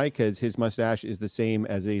disqualify because his mustache is the same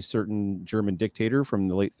as a certain German dictator from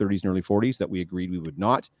the late 30s and early 40s that we agreed we would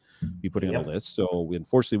not be putting on the list. So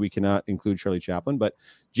unfortunately, we cannot include Charlie Chaplin. But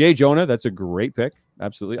J. Jonah, that's a great pick.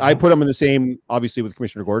 Absolutely. I put him in the same, obviously, with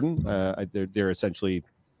Commissioner Gordon. They're essentially,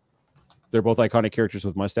 they're both iconic characters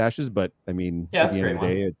with mustaches. But I mean, at the end of the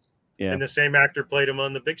day, it's And the same actor played him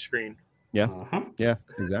on the big screen. Yeah. Yeah,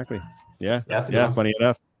 exactly. Yeah. Funny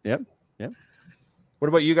enough. Yep. What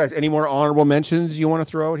about you guys? Any more honorable mentions you want to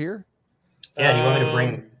throw out here? Yeah. Do you want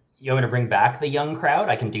me to bring back the young crowd?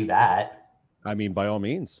 I can do that. I mean, by all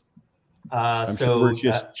means. I'm so sure we're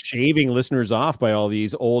just shaving listeners off by all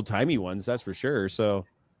these old timey ones. That's for sure. So.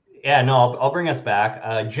 Yeah. No, I'll bring us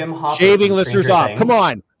back. Jim Hopper. Shaving listeners off. Come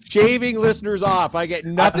on. Shaving listeners off. I get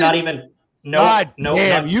nothing. Not even. No, God no,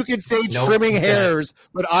 damn, you can say trimming hairs,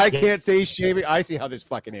 but I can't say shaving. I see how this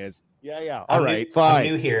fucking is. Yeah. All right, fine.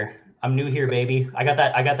 I'm new here, baby. I got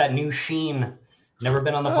that new sheen. Never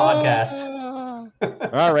been on the podcast.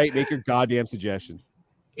 All right, make your goddamn suggestion.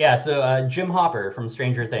 Yeah, so Jim Hopper from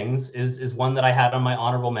Stranger Things is one that I had on my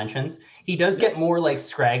honorable mentions. He does get more like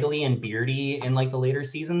scraggly and beardy in like the later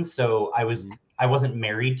seasons, so I wasn't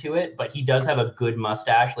married to it, but he does have a good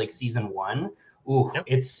mustache like season 1. Ooh,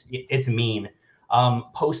 it's mean.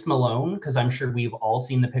 Post Malone, because I'm sure we've all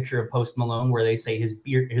seen the picture of Post Malone where they say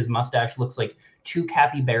his mustache looks like 2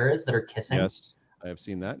 capybaras that are kissing. Yes, I have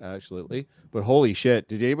seen that, absolutely. But holy shit,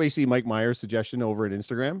 did anybody see Mike Myers' suggestion over at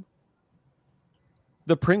Instagram?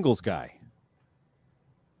 The Pringles guy.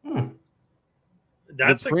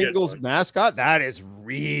 That's the Pringles mascot. That is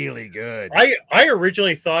really good. I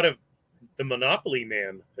originally thought of the Monopoly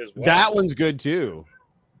Man as well. That one's good too.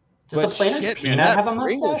 Does the Planners Peanut have a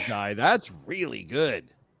Pringles mustache? guy, that's really good.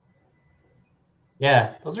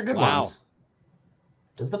 Yeah, those are good Wow. ones.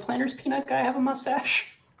 Does the Planners Peanut guy have a mustache?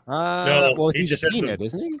 No, Well, he he's a just has peanut, the-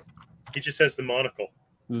 isn't he? He just has the monocle.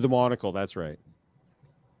 The monocle, that's right.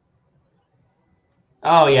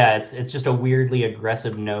 Oh yeah, it's just a weirdly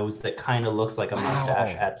aggressive nose that kind of looks like a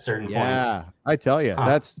mustache at certain points. Yeah, I tell you,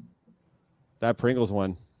 that's that Pringles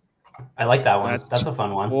one. I like that one. That's a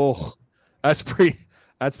fun one. Oh, that's pretty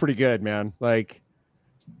good, man. Like,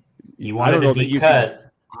 you wanted a deep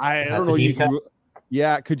cut. I don't know. You can,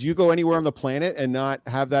 yeah, could you go anywhere on the planet and not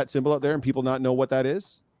have that symbol out there and people not know what that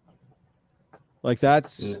is? Like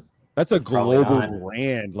that's a global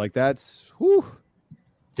brand. Like that's whew.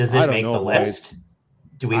 Does it make the list?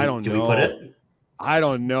 Do we put it? I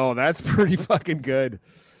don't know. That's pretty fucking good.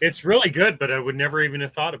 It's really good, but I would never even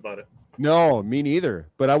have thought about it. No, me neither.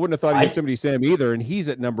 But I wouldn't have thought of Yosemite Sam either, and he's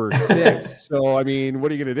at number 6. So I mean,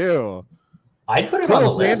 what are you gonna do? I'd put it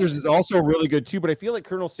Colonel on the Sanders list. is also really good too, but I feel like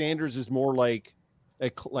Colonel Sanders is more like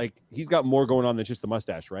he's got more going on than just the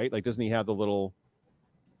mustache, right? Like, doesn't he have the little?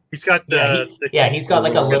 He's got he's got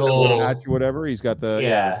like a little patch or whatever. He's got the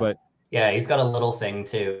he's got a little thing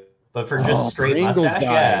too. But for just straight Pringles mustache,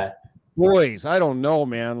 guy. Boys, I don't know,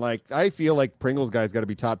 man. Like, I feel like Pringles guy's got to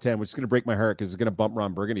be top 10, which is going to break my heart because it's going to bump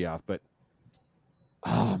Ron Burgundy off. But,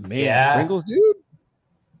 oh, man. Pringles, dude?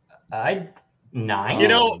 I'd 9. You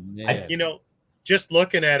know, just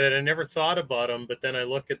looking at it, I never thought about him. But then I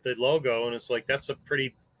look at the logo, and it's like, that's a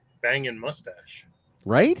pretty banging mustache.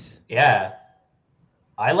 Right? Yeah.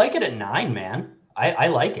 I like it at 9, man. I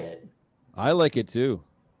like it. I like it, too.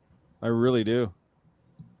 I really do.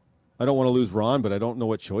 I don't want to lose Ron, but I don't know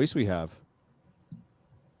what choice we have.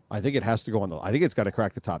 I think it has to go on I think it's got to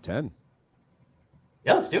crack the top 10.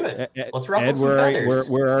 Yeah, let's do it. Let's ruffle Ed, some feathers.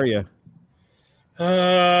 Where are you?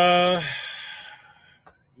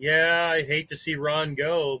 Yeah, I'd hate to see Ron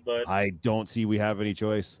go, but I don't see we have any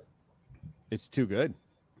choice. It's too good.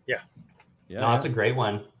 Yeah. No, that's a great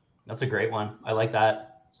one. That's a great one. I like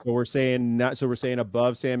that. So we're saying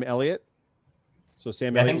above Sam Elliott. So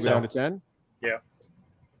Sam Elliott will go down to 10. Yeah.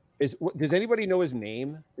 Does anybody know his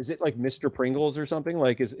name? Is it like Mr. Pringles or something?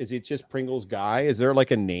 Like, is it just Pringles guy? Is there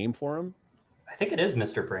like a name for him? I think it is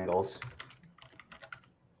Mr. Pringles.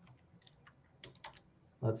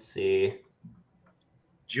 Let's see.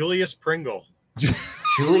 Julius Pringle.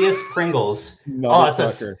 Julius Pringles. That's a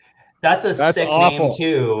sick awful name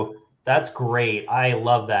too. That's great. I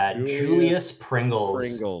love that. Julius Pringles.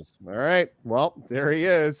 Pringles. All right. Well, there he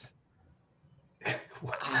is.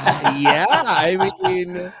 Yeah, I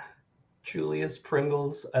mean, Julius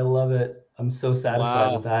Pringles. I love it. I'm so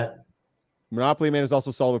satisfied with that. Monopoly Man is also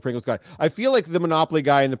solid with Pringles guy. I feel like the Monopoly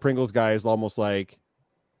guy and the Pringles guy is almost like,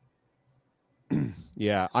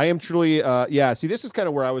 yeah, I am truly, see, this is kind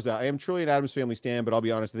of where I was at. I am truly an Addams Family stan, but I'll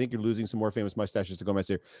be honest, I think you're losing some more famous mustaches to Gomez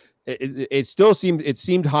here. It still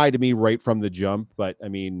seemed high to me right from the jump, but I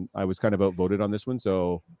mean, I was kind of outvoted on this one,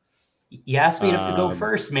 so. You asked me to go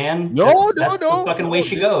first, man. No, that's the fucking way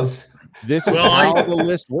she goes. This is how the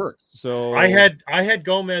list works. So I had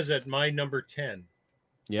Gomez at my number 10.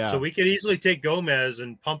 Yeah. So we could easily take Gomez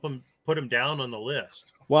and put him down on the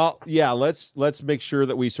list. Well, yeah, let's make sure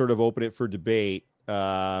that we sort of open it for debate.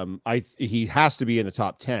 He has to be in the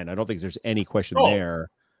top 10. I don't think there's any question there.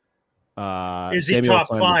 Is he top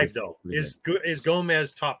 5 though? Is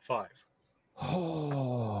Gomez top 5?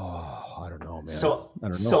 Oh, I don't know, man.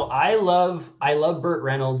 So I love Burt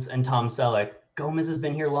Reynolds and Tom Selleck. Gomez has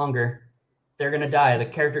been here longer. They're gonna die. The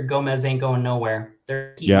character Gomez ain't going nowhere.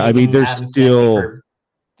 They're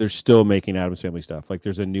still making Addams Family stuff. Like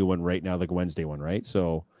there's a new one right now, like a Wednesday one, right?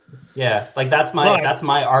 So yeah, like that's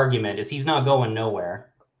my argument is he's not going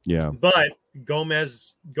nowhere. Yeah, but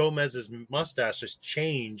Gomez's mustache has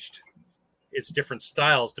changed. It's different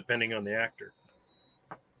styles depending on the actor.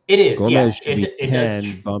 It is. Gomez Yeah,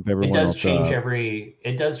 it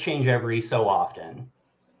does change every so often.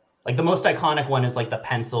 Like the most iconic one is like the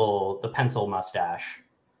pencil mustache.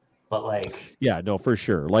 But like, yeah, no, for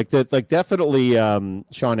sure. Like definitely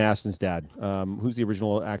Sean Astin's dad. Who's the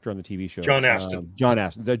original actor on the TV show? John Astin. John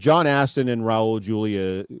Astin. John Astin and Raul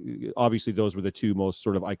Julia. Obviously, those were the two most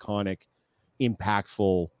sort of iconic,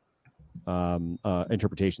 impactful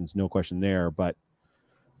interpretations. No question there. But,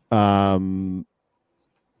 oh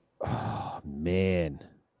man,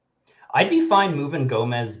 I'd be fine moving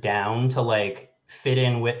Gomez down to like fit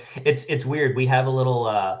in with. It's weird. We have a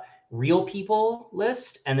little real people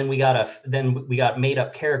list, and then we got made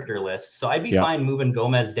up character list. So I'd be fine moving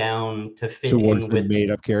Gomez down to fit towards in the with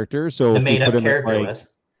made up character. So the made up character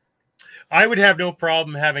list. I would have no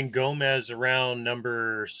problem having Gomez around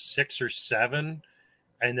number 6 or 7.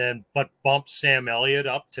 and then but bump Sam Elliott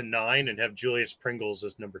up to 9 and have Julius Pringles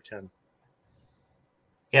as number 10.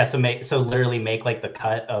 Yeah, so literally make like the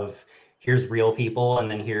cut of here's real people and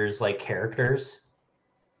then here's like characters.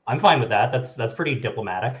 I'm fine with that. That's pretty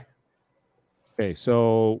diplomatic. Okay,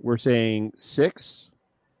 so we're saying 6.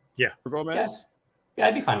 Yeah. For Gomez. Yeah,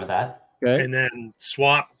 I'd be fine with that. Okay. And then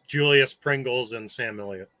swap Julius Pringles and Sam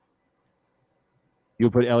Elliott. You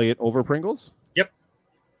put Elliott over Pringles? Yep.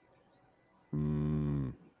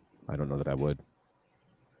 I don't know that I would.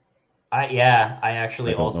 I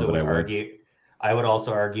actually also would argue. I would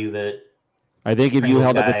also argue that I think if you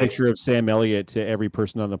held up a guy- picture of Sam Elliott to every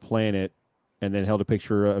person on the planet and then held a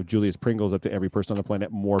picture of Julius Pringles up to every person on the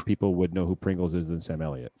planet, more people would know who Pringles is than Sam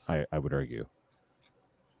Elliott, I would argue.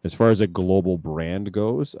 As far as a global brand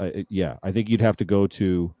goes, I think you'd have to go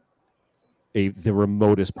to the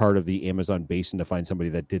remotest part of the Amazon basin to find somebody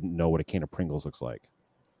that didn't know what a can of Pringles looks like.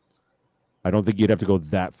 I don't think you'd have to go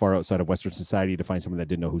that far outside of Western society to find someone that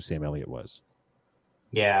didn't know who Sam Elliott was.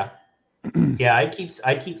 Yeah. Yeah,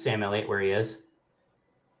 I'd keep Sam Elliott where he is.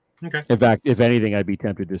 Okay. In fact, if anything, I'd be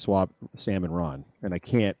tempted to swap Sam and Ron, and I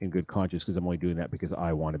can't in good conscience because I'm only doing that because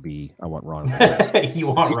I want Ron. You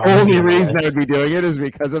want the Ron? The only reason I would be doing it is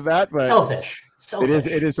because of that. But selfish.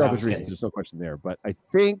 It is selfish reasons. There's no question there. But I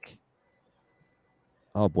think,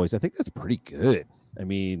 oh boys, I think that's pretty good. I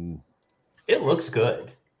mean, it looks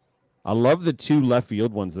good. I love the 2 left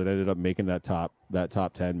field ones that ended up making that top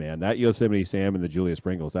 10, man. That Yosemite Sam and the Julius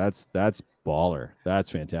Pringles. That's baller. That's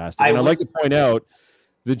fantastic. And I'd like to point out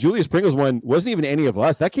the Julius Pringles one wasn't even any of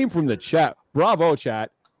us. That came from the chat. Bravo, chat.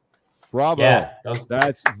 Bravo. Yeah,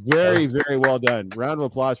 that's very, very well done. Round of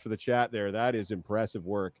applause for the chat there. That is impressive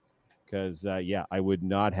work. Because I would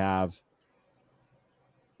not have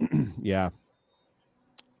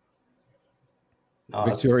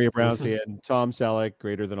Victoria Brown saying Tom Selleck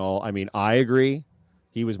greater than all. I mean, I agree.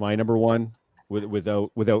 He was my number 1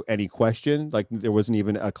 without any question. Like there wasn't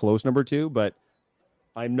even a close number 2. But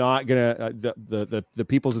I'm not gonna. The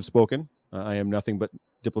peoples have spoken. I am nothing but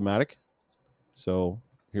diplomatic. So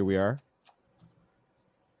here we are.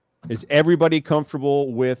 Is everybody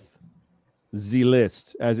comfortable with the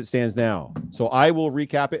list as it stands now? So I will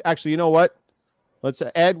recap it. Actually, you know what? Let's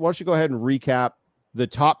Ed. Why don't you go ahead and recap the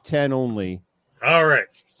top 10 only? All right.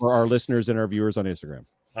 For our listeners and our viewers on Instagram.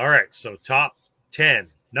 All right. So top 10.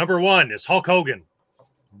 Number 1 is Hulk Hogan.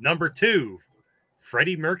 Number 2,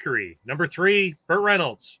 Freddie Mercury. Number 3, Burt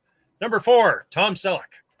Reynolds. Number 4, Tom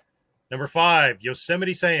Selleck. Number 5,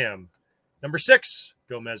 Yosemite Sam. Number 6,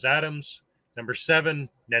 Gomez Adams. Number 7,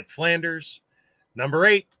 Ned Flanders. Number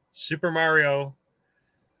 8, Super Mario.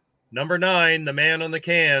 Number 9, the man on the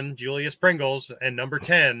can, Julius Pringles. And number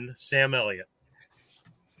 10, Sam Elliott.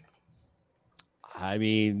 I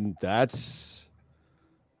mean, that's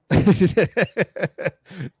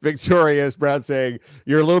Victorious Brown saying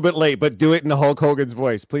you're a little bit late, but do it in the Hulk Hogan's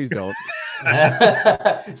voice. Please don't.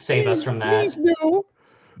 Save us from that. Please no.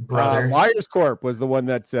 Brother. Myers Corp was the one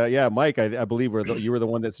that, Mike, I believe you were the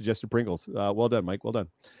one that suggested Pringles. Well done, Mike. Well done.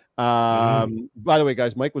 By the way,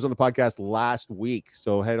 guys, Mike was on the podcast last week.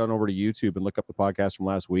 So head on over to YouTube and look up the podcast from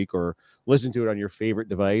last week or listen to it on your favorite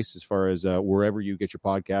device as far as wherever you get your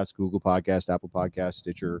podcast, Google Podcast, Apple Podcast,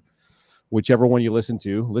 Stitcher, whichever one you listen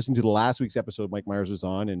to. Listen to the last week's episode Mike Myers was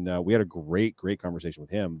on, and we had a great conversation with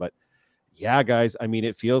him. But yeah, guys, I mean,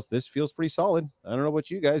 this feels pretty solid. I don't know about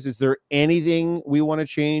you guys. Is there anything we want to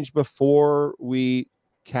change before we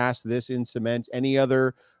cast this in cement? Any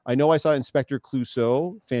other? I know I saw Inspector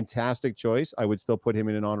Clouseau, fantastic choice. I would still put him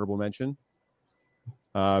in an honorable mention.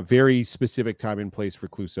 Very specific time and place for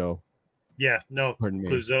Clouseau. Yeah, no,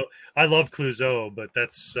 Clouseau. I love Clouseau, but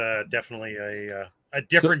that's definitely a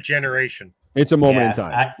different generation. It's a moment in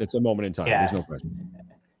time. It's a moment in time. Yeah. There's no question.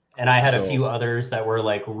 And I had a few others that were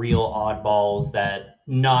like real oddballs that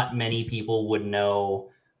not many people would know.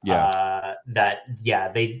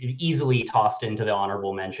 They easily tossed into the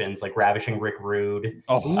honorable mentions, like Ravishing Rick Rude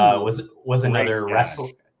was another wrestler.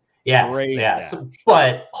 Yeah. So,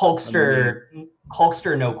 but Hulkster,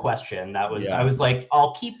 no question. That was I was like,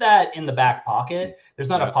 I'll keep that in the back pocket. There's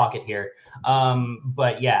not a pocket here.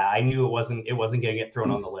 But yeah, I knew it wasn't gonna get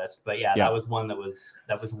thrown on the list. But that was one that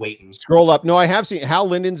was waiting. Scroll up. No, I have seen Hal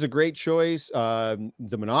Linden's a great choice. The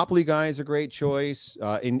Monopoly guy is a great choice.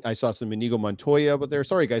 I saw some Inigo Montoya, but there.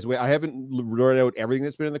 Sorry guys, I haven't read out everything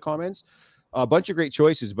that's been in the comments. A bunch of great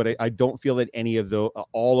choices, but I don't feel that any of those,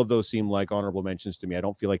 all of those seem like honorable mentions to me. I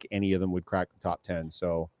don't feel like any of them would crack the top 10.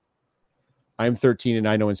 So I'm 13 and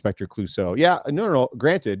I know Inspector Clouseau. Yeah, no.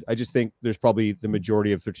 Granted, I just think there's probably the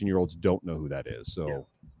majority of 13-year-olds don't know who that is. So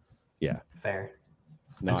yeah. Fair.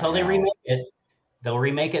 Until they remake it. They'll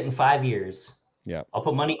remake it in 5 years. Yeah. I'll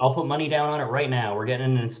put money down on it right now. We're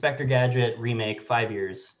getting an Inspector Gadget remake, 5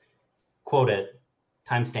 years. Quote it.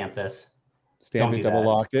 Timestamp this. Stamped it, double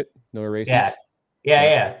locked it. No erases. Yeah.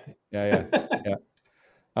 Yeah,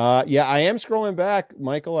 I am scrolling back,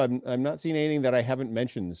 Michael. I'm not seeing anything that I haven't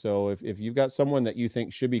mentioned. So if you've got someone that you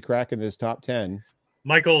think should be cracking this top 10.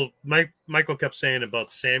 Michael kept saying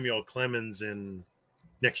about Samuel Clemens in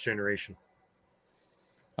Next Generation.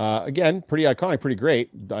 Again, pretty iconic, pretty great.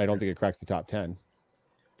 I don't think it cracks the top 10.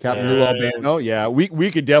 Captain Lou Albano. Yeah,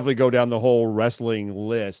 we could definitely go down the whole wrestling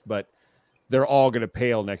list, but they're all going to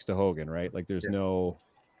pale next to Hogan, right? Like there's no.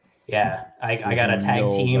 Yeah, I got a tag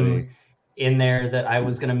team in there that I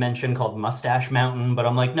was going to mention called Mustache Mountain, but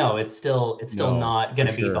I'm like, no, it's still not going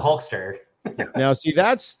to be the Hulkster. Now, see,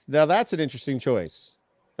 that's an interesting choice.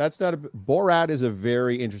 That's not Borat is a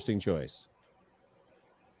very interesting choice.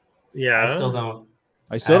 Yeah,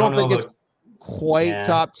 I still don't think it's quite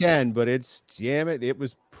top 10, but it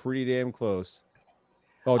was pretty damn close.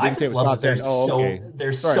 Oh, didn't say it was top 10. Oh, okay.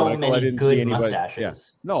 There's so many good mustaches. Yeah.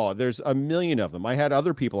 No, there's a million of them. I had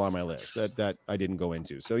other people on my list that I didn't go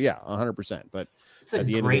into. So yeah, 100%. But it's a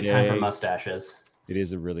great time for mustaches. It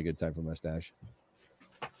is a really good time for mustache.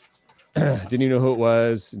 Didn't even know who it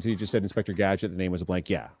was until you just said Inspector Gadget. The name was a blank.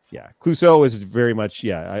 Yeah. Clouseau is very much.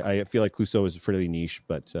 Yeah, I feel like Clouseau is fairly niche,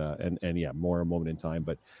 but and yeah, more a moment in time.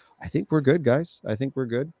 But I think we're good, guys. I think we're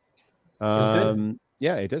good.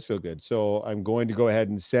 Yeah, it does feel good. So I'm going to go ahead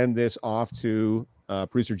and send this off to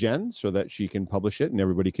producer Jen so that she can publish it, and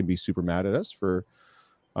everybody can be super mad at us for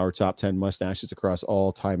our top 10 mustaches across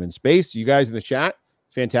all time and space. You guys in the chat,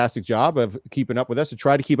 fantastic job of keeping up with us. I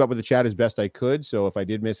tried to keep up with the chat as best I could. So if I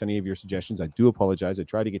did miss any of your suggestions, I do apologize. I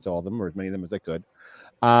tried to get to all of them or as many of them as I could.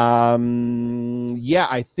 Yeah,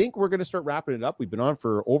 I think we're going to start wrapping it up. We've been on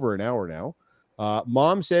for over an hour now.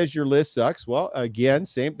 Mom says your list sucks. Well, again,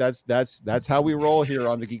 same. That's how we roll here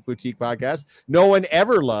on the Geek Boutique podcast. No one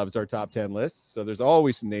ever loves our top 10 lists, so there's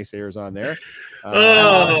always some naysayers on there.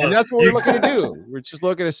 And that's what we're looking to do. We're just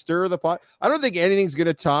looking to stir the pot. I don't think anything's going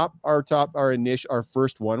to top our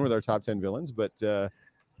first one with our top 10 villains, but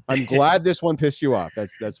I'm glad this one pissed you off.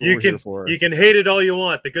 That's what we're here for. You can hate it all you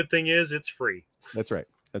want. The good thing is it's free. That's right.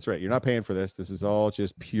 You're not paying for this. This is all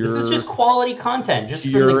just pure. This is just quality content, just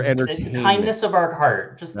pure entertainment. The kindness of our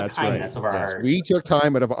heart. Just the kindness of our heart. We took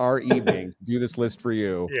time out of our evening to do this list for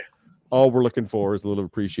you. Yeah. All we're looking for is a little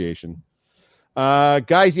appreciation.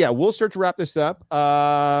 Guys, yeah, we'll start to wrap this up.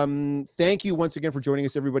 Thank you once again for joining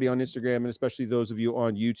us, everybody on Instagram, and especially those of you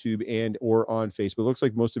on YouTube and or on Facebook. It looks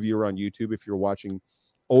like most of you are on YouTube if you're watching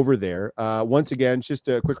over there. Once again, just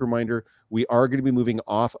a quick reminder, we are going to be moving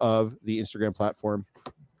off of the Instagram platform.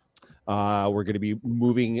 We're going to be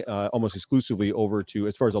moving almost exclusively over to,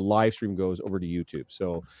 as far as a live stream goes, over to YouTube.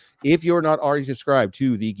 So if you're not already subscribed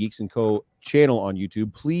to the Geeks & Co. channel on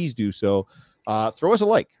YouTube, please do so. Throw us a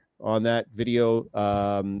like on that video.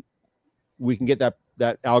 We can get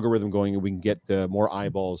that algorithm going, and we can get more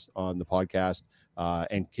eyeballs on the podcast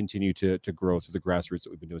and continue to grow through the grassroots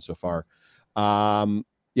that we've been doing so far.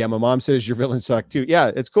 Yeah, my mom says your villains suck too. Yeah,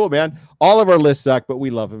 it's cool, man. All of our lists suck, but we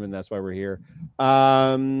love them, and that's why we're here.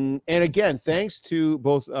 And again, thanks to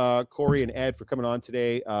both Corey and Ed for coming on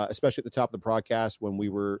today, especially at the top of the broadcast when we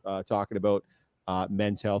were talking about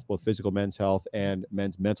men's health, both physical men's health and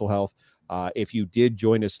men's mental health. If you did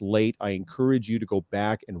join us late, I encourage you to go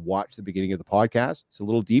back and watch the beginning of the podcast. It's a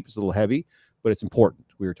little deep, it's a little heavy, but it's important.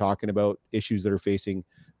 We were talking about issues that are facing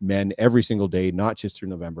men every single day, not just through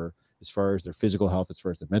November. As far as their physical health, as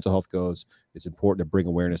far as their mental health goes, it's important to bring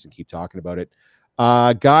awareness and keep talking about it.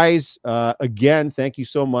 Guys, again, thank you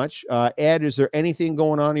so much. Ed, is there anything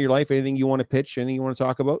going on in your life? Anything you want to pitch? Anything you want to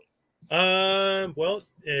talk about? Well,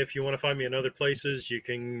 if you want to find me in other places, you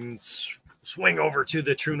can swing over to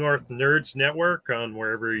the True North Nerds Network on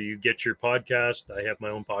wherever you get your podcast. I have my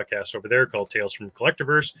own podcast over there called Tales from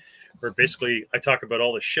Collectiverse, where basically I talk about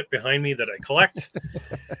all the shit behind me that I collect.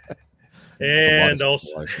 And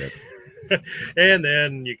also, and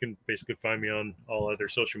then you can basically find me on all other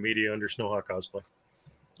social media under Snowhawk Cosplay.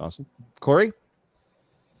 Awesome. Corey?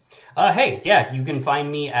 Hey, yeah, you can find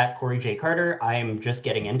me at Corey J. Carter. I'm just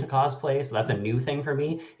getting into cosplay, so that's a new thing for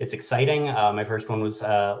me. It's exciting. My first one was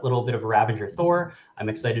a little bit of Ravager Thor. I'm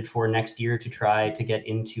excited for next year to try to get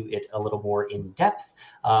into it a little more in depth.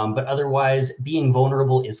 But otherwise, being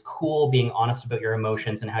vulnerable is cool. Being honest about your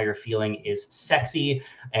emotions and how you're feeling is sexy.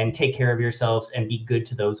 And take care of yourselves and be good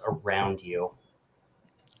to those around you.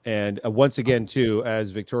 And once again, too,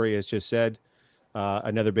 as Victoria has just said,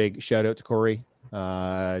 another big shout out to Corey.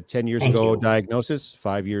 10 years ago, diagnosis,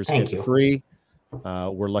 5 years cancer free.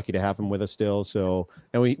 We're lucky to have him with us still. So,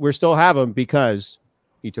 and we still have him because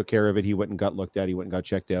He took care of it. He went and got looked at. He went and got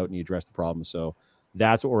checked out, and he addressed the problem. So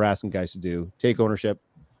that's what we're asking guys to do. Take ownership.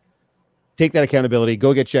 Take that accountability.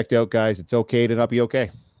 Go get checked out, guys. It's okay to not be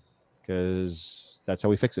okay, because that's how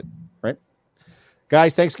we fix it, right?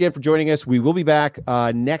 Guys, thanks again for joining us. We will be back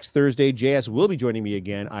next Thursday. JS will be joining me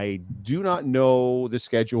again. I do not know the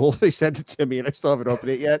schedule. They sent it to me, and I still haven't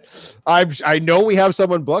opened it yet. I know we have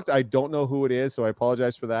someone booked. I don't know who it is, so I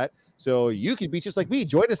apologize for that. So you can be just like me.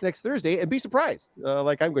 Join us next Thursday and be surprised,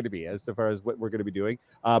 like I'm going to be, as far as what we're going to be doing.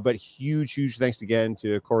 But huge thanks again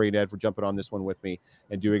to Corey and Ed for jumping on this one with me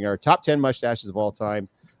and doing our top 10 mustaches of all time.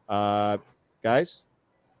 Guys,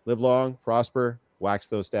 live long, prosper, wax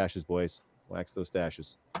those stashes, boys. Wax those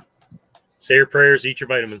stashes. Say your prayers, eat your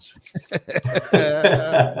vitamins.